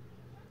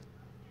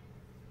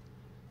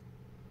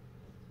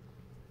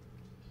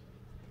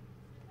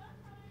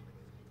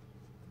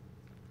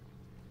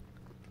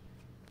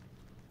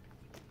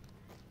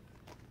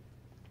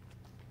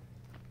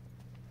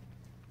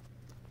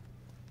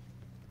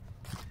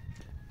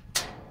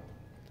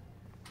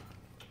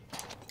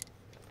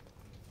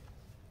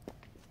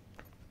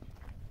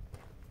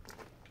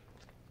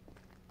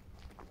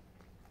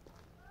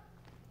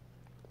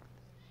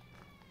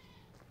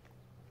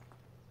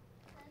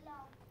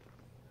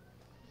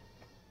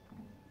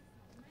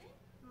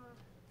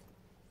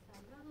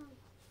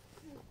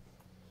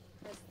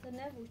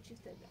نبود چی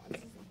تبی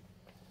عزیزم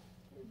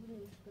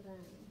ببینیش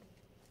برم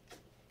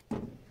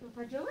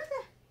پجامه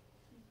ده؟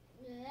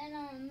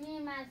 نه می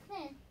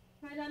مسته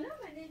مالا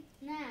نامده؟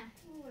 نه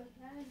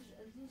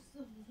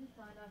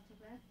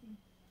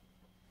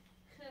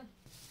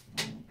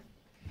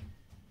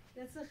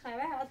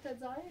خبر حتی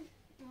زاید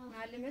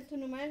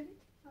معلمتون اومد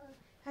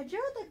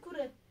هجاده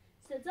کرد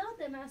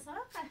سزاده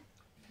مساقه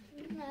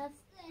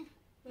مسته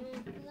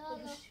لا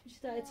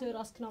بیشتر توی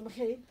راست کنم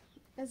بخیر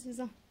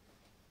عزیزم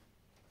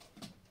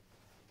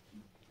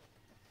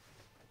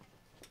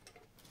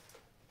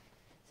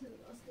توی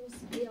راست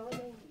دوست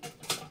بیادم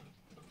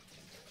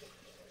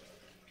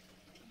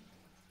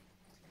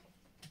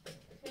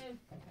خیلی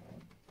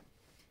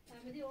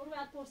فهمیدی اون رو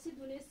باید پرسی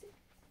دونستی؟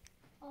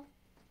 آه.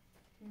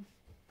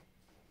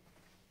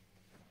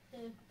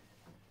 خیلی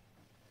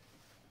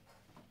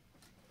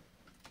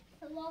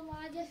الله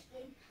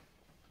وعدشتم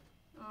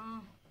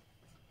آه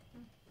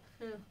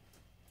خیلی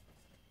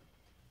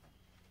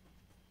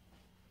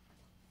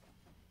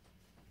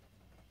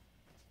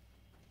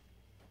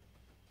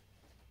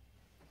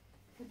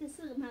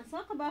هتسق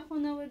مساقه با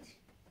خونه وردی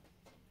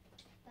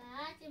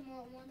بعد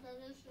ما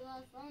منتظر شو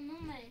اصلا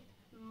نمید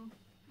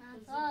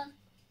مساق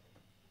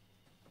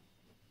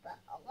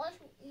آقاش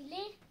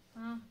ایلی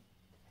آه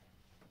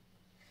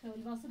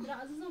خیلی واسه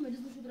برای عزیزم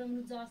بریز بشو برای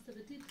منو زاسته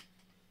بتید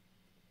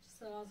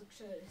سازو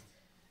کشارید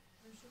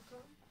بشو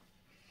کن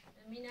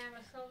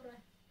امینم خبره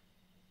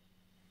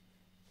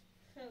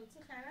خیلی چه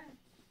خبر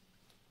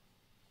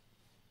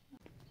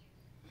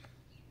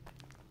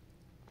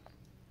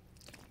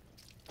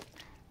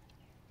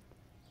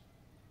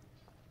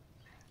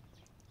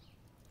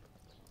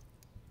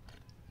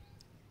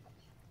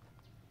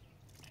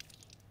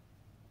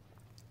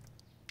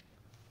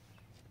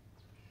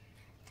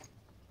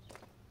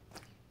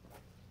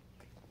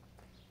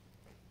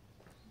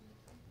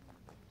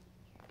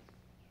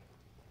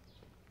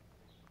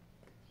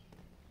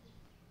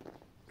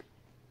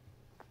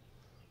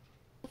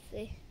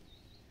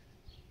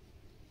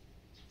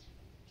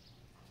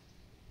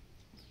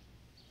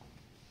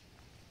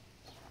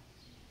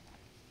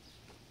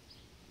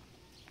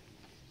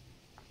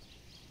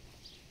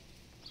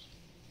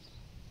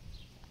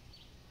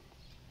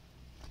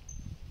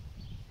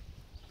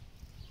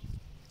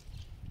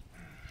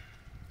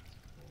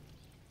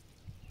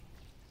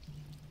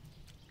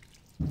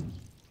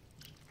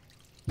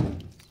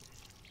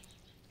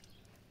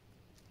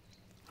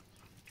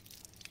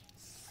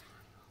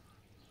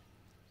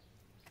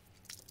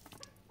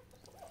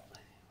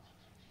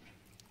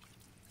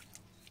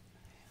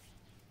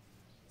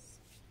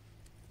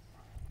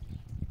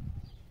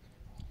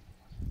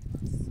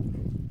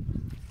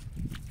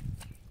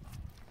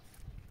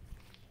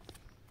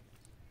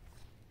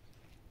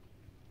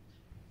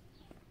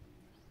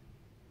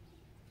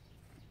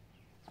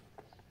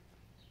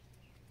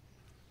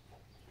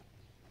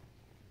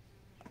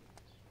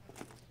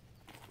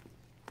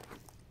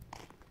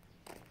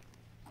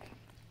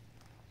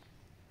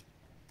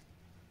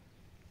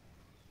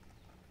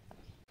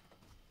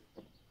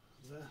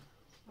زه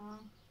آه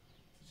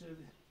چه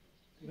دی؟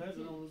 نه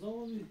زن اون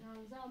زمان بی؟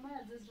 نه ما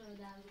از رو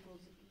در روز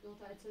دو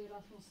تا توی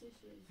راست نصیش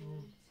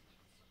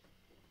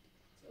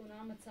اون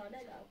هم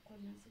ساله لا کل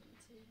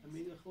نزل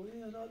امین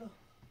خویی لالا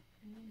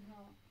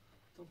ها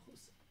طب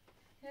خوس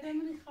هر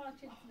من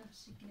خاطر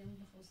نفسي كلام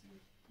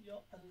بخصوص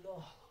یا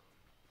الله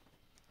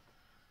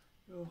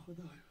یا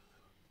خدای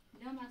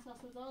لا مع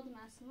اساس زاد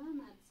مع سما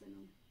مع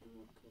سنون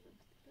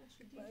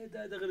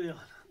بعد دغري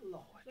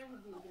الله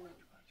اكبر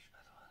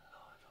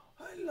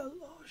الا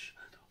الله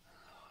اشهد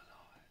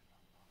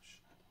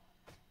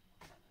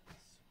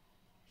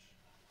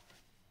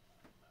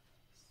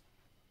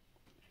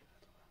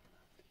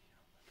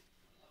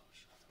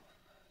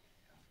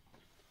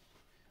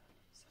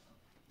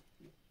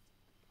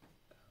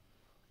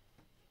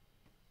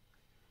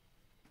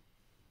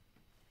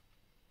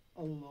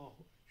الله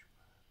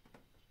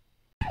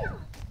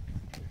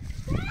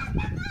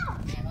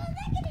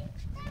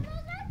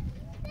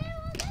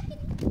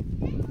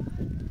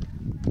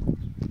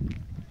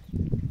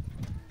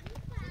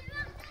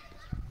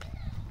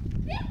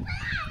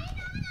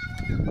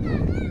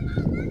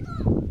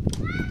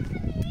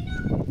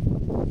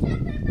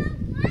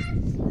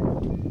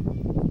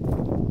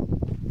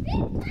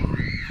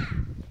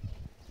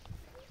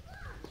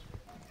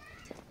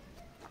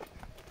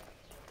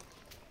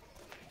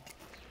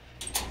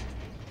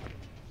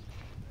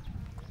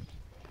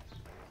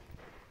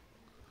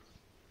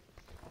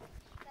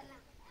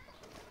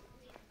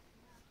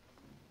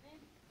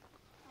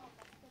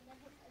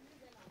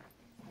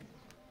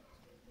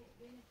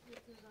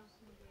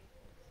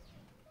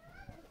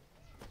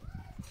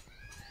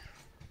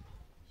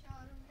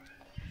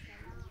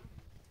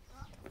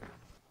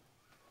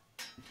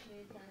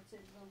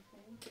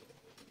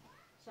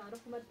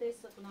شعرك ما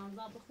تيسق نعم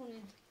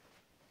بخوني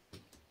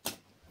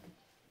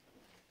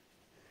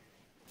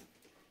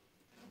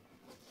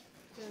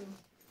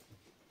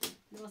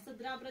لو وصلت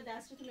دراب رد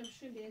عسرت ولا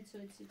مشوين بين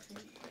سويت سيكون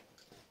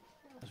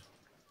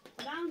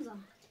رمزة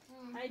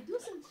هاي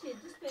دوس الشيء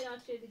دوس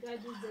بيرات شيء دقاي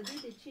دوس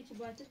زديد الشيء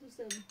تبعته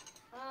دوس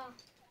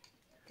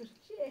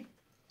كرشي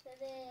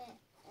سده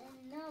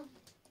النوم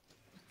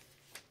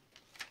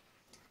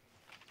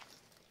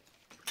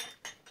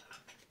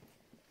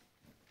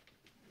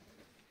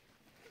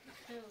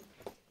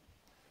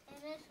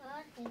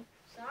انا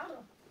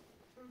شعره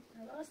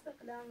راست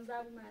قلم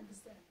زب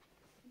مدرسه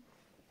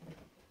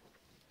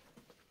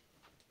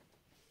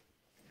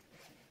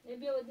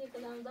بیا ودی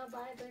قلم زب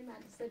باید به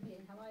مدرسه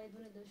بیاین هوای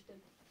دونه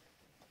داشته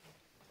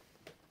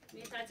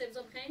می تعطیب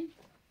زب خین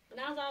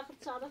قلم زب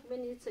خود صادق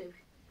بینید سوی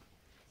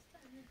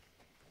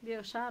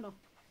بیا شارو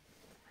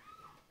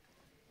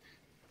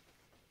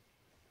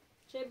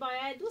چه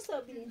باید دو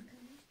سا بین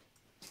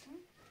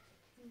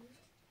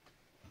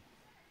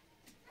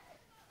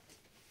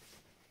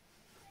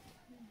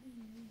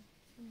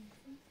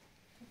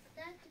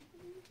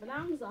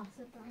قلم زب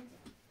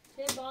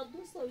چه با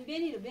دو سا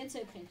بینی رو بین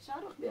سوی خین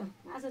شارو بیا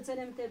از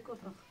سلام تر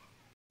کفر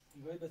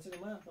باید بچه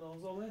من قلم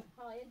زامه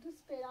های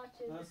دوست پیدا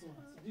چه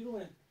ناسم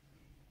دیرومه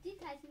دي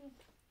تعتيم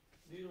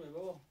دیرومه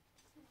بابا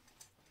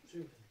شو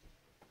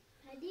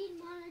هذه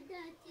المرة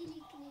داتي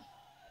لك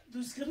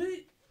دوست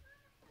کردی؟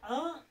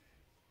 آه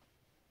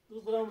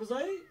دوست قلم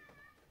رضایی؟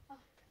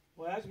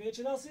 باید میه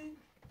چی ناسی؟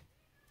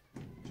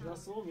 چی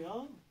ناسم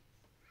یا؟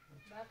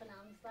 با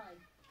قلم زای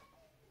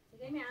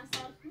دیگه می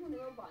انصار خونه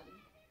و باری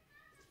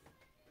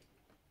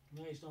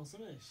نه ایش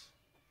ناسمش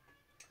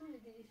کلی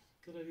دیش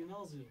کراری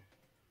نازیو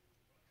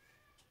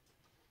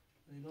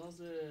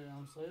ریاض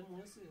همسایه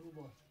مونسی هو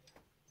بار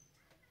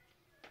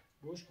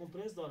روش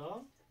کمپرس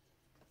داره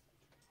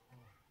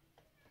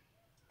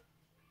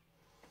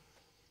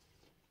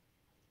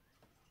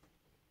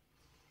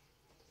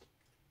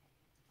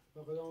و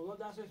قدامگاه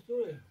دستش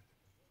توره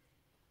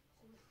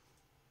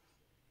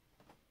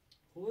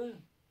خوبه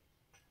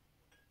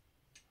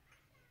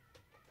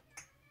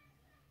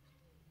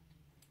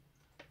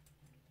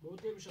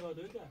بوده میشه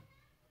قدوی کرد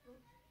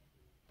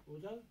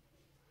بوده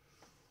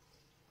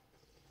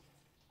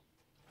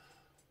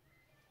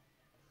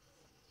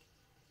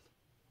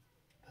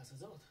پس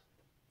ازاد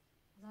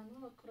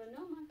زنو کرونا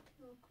من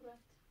کرات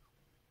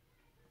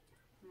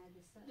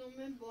مدرسه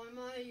دوم با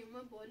ما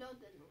یوم بالا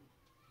دنم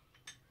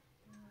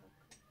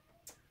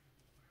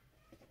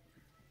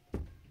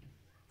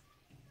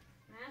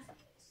ماسا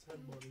سر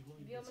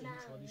باریگوی بیا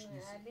بسیار چالیش من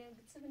نیست الان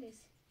گتس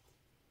بنیس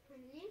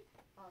هنی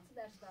تو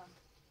درس دا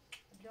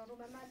بیا رو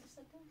به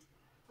مدرسه تو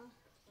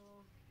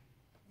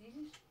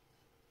دیدیش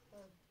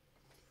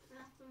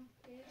رفتم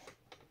پیش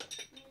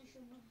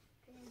نشون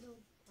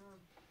کردم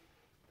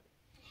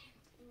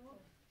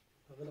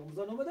فقط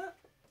آموزان اومده؟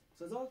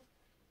 سزاد؟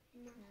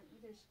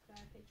 ایدش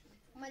کار پیچون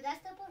ما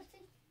دست پرسی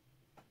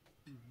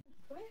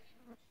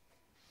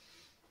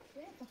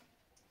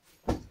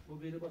و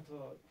بیره با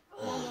تا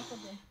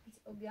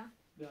بیا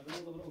بیا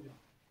بیا بیا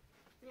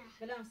بیا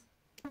بلامس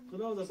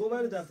خلاص بو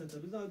بری دفتر تا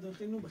بذار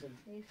داخل نون بخیر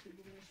ایش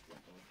دیگهش بیا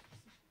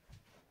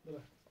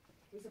بله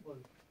بس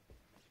پاری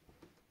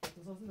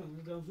اساسا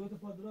من گامزوت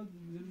پادرا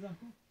زیر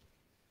زنکو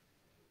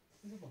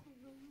بابا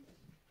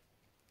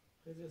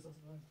خیلی اساس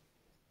من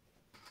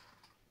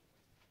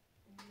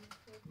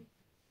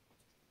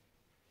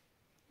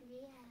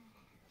بیا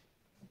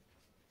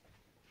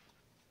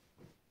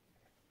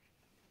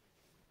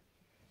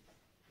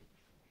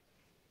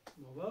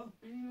بابا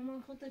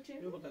مامان خودت چه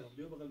بیا بقلم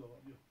بیا بقلم بابا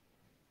بیا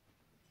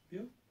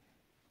بیا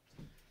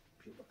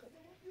بیا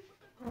بقلم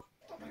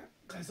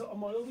قیزا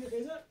امالو بیا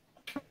قیزا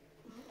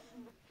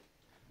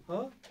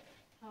ها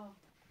ها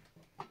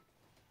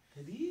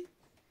هدي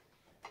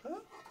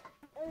ها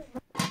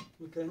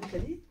وكان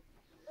كلي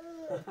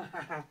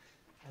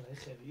على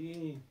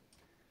خبين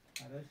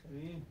على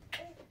خبين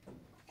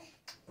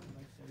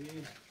على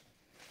خبين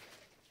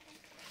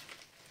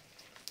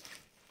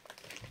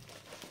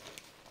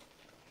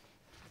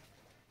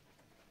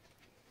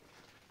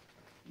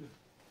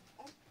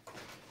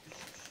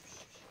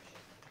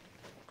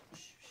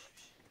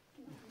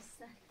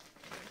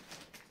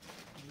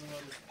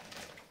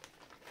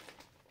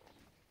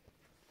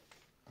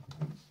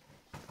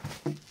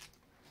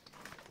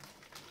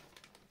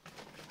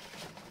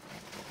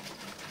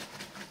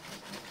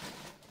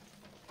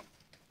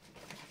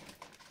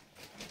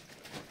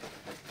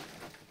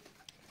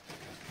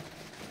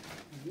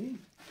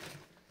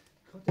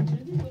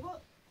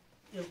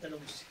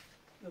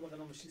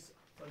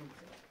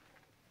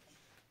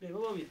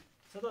بابا بیا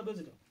صدا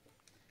بزنم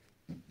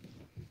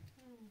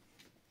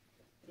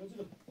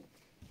بزنم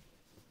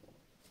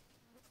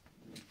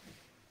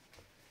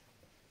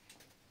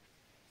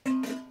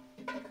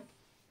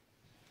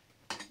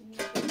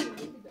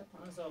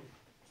انا صابر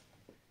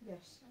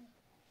Yes.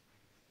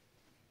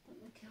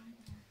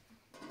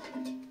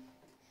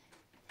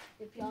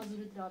 یه پیاز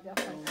رو دراب یا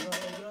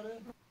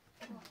اجاره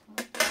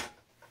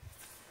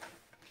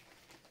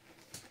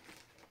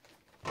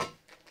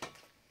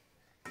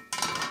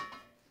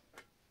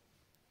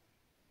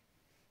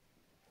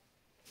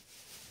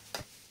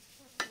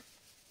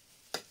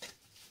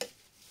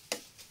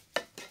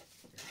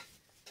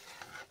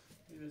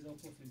بزن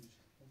کفری میشه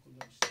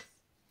کجا میشه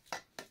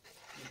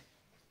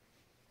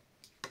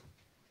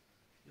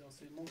یا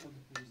سیمان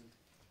خود بریزه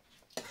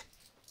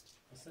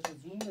اصلا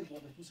زوم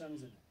داده توش هم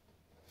میزنه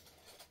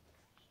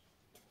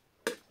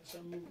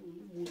قشنگ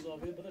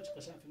موزاوی برای چه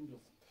قشنگ فیلم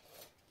بیفته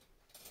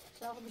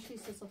شاق بشی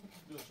سه صفحه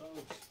بیا شاید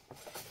بشه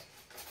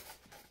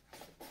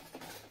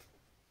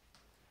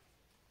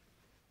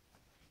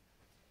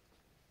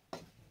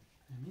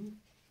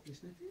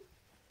نتی؟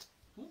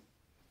 ها؟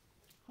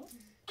 بس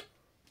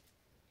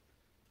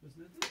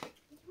نتی؟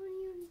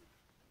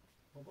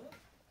 بابا؟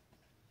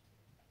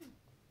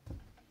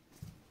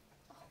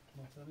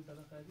 محترمی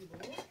طرف خریدی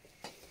بابا؟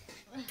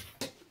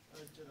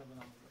 آره چرا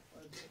بنام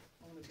آره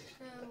اون باشه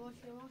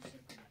باشه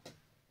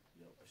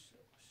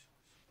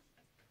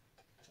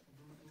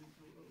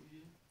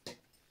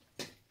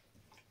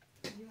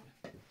یواش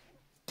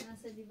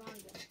نسه دیوان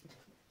ده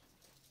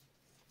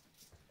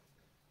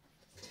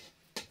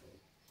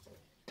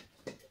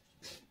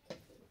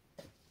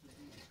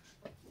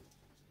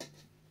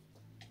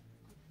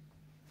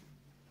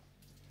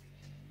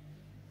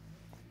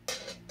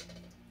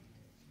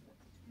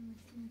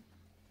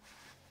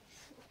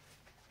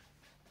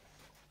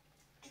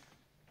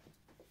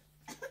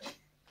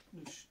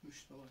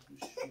نوش بابا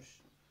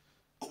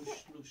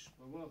نوش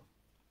بابا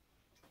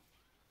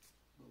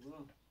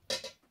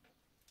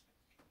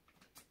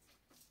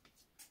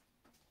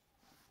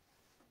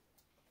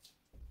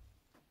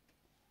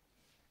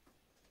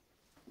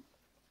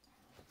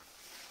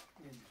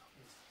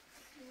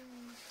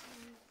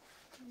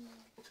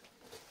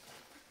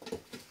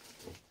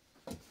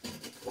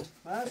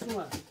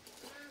معصومه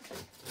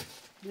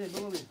بیا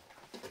بابا بیا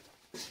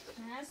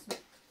هست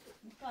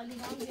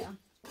طالبان بیا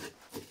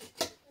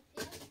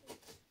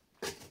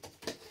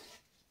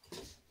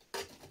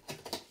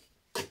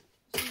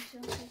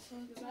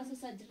راسو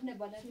صدرنا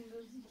بالا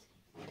روزی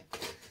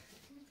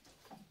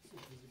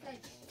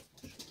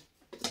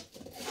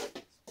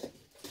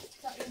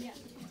بیا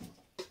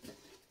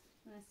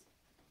بس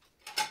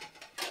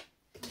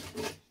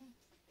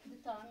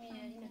طعمی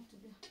اینه تو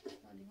بیا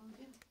طالبان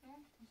بیا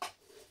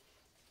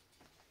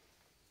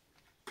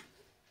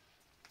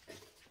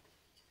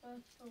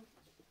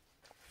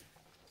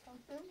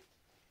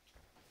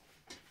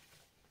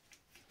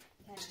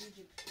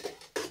تدریجی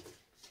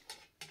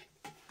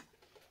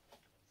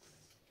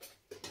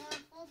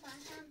خب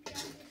هم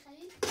پیاز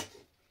بخرید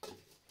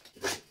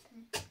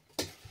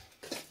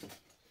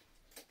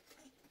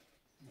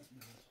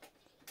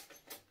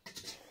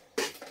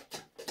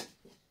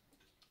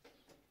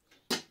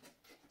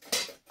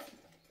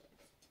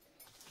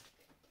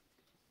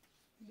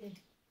بیا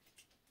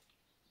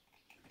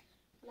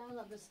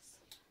لحظه بس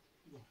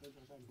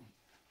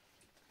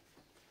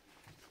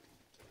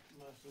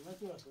معصومه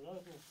تو اصلا تو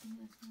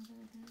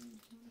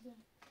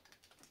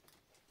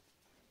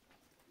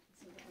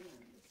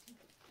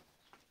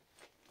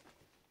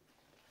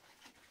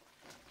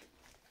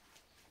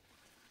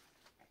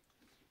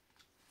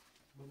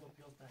بابا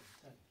پیاز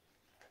تن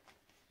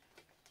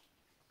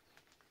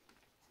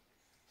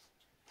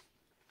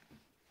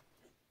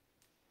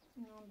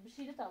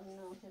بشيله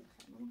طعمنا وكذا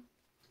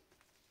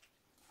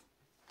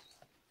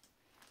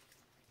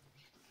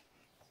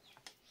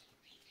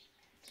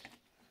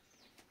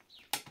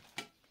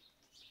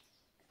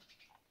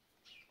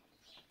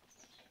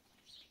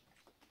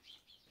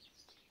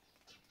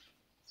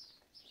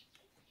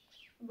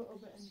خير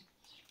بقى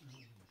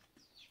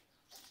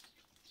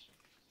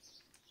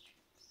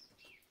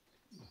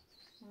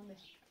مامي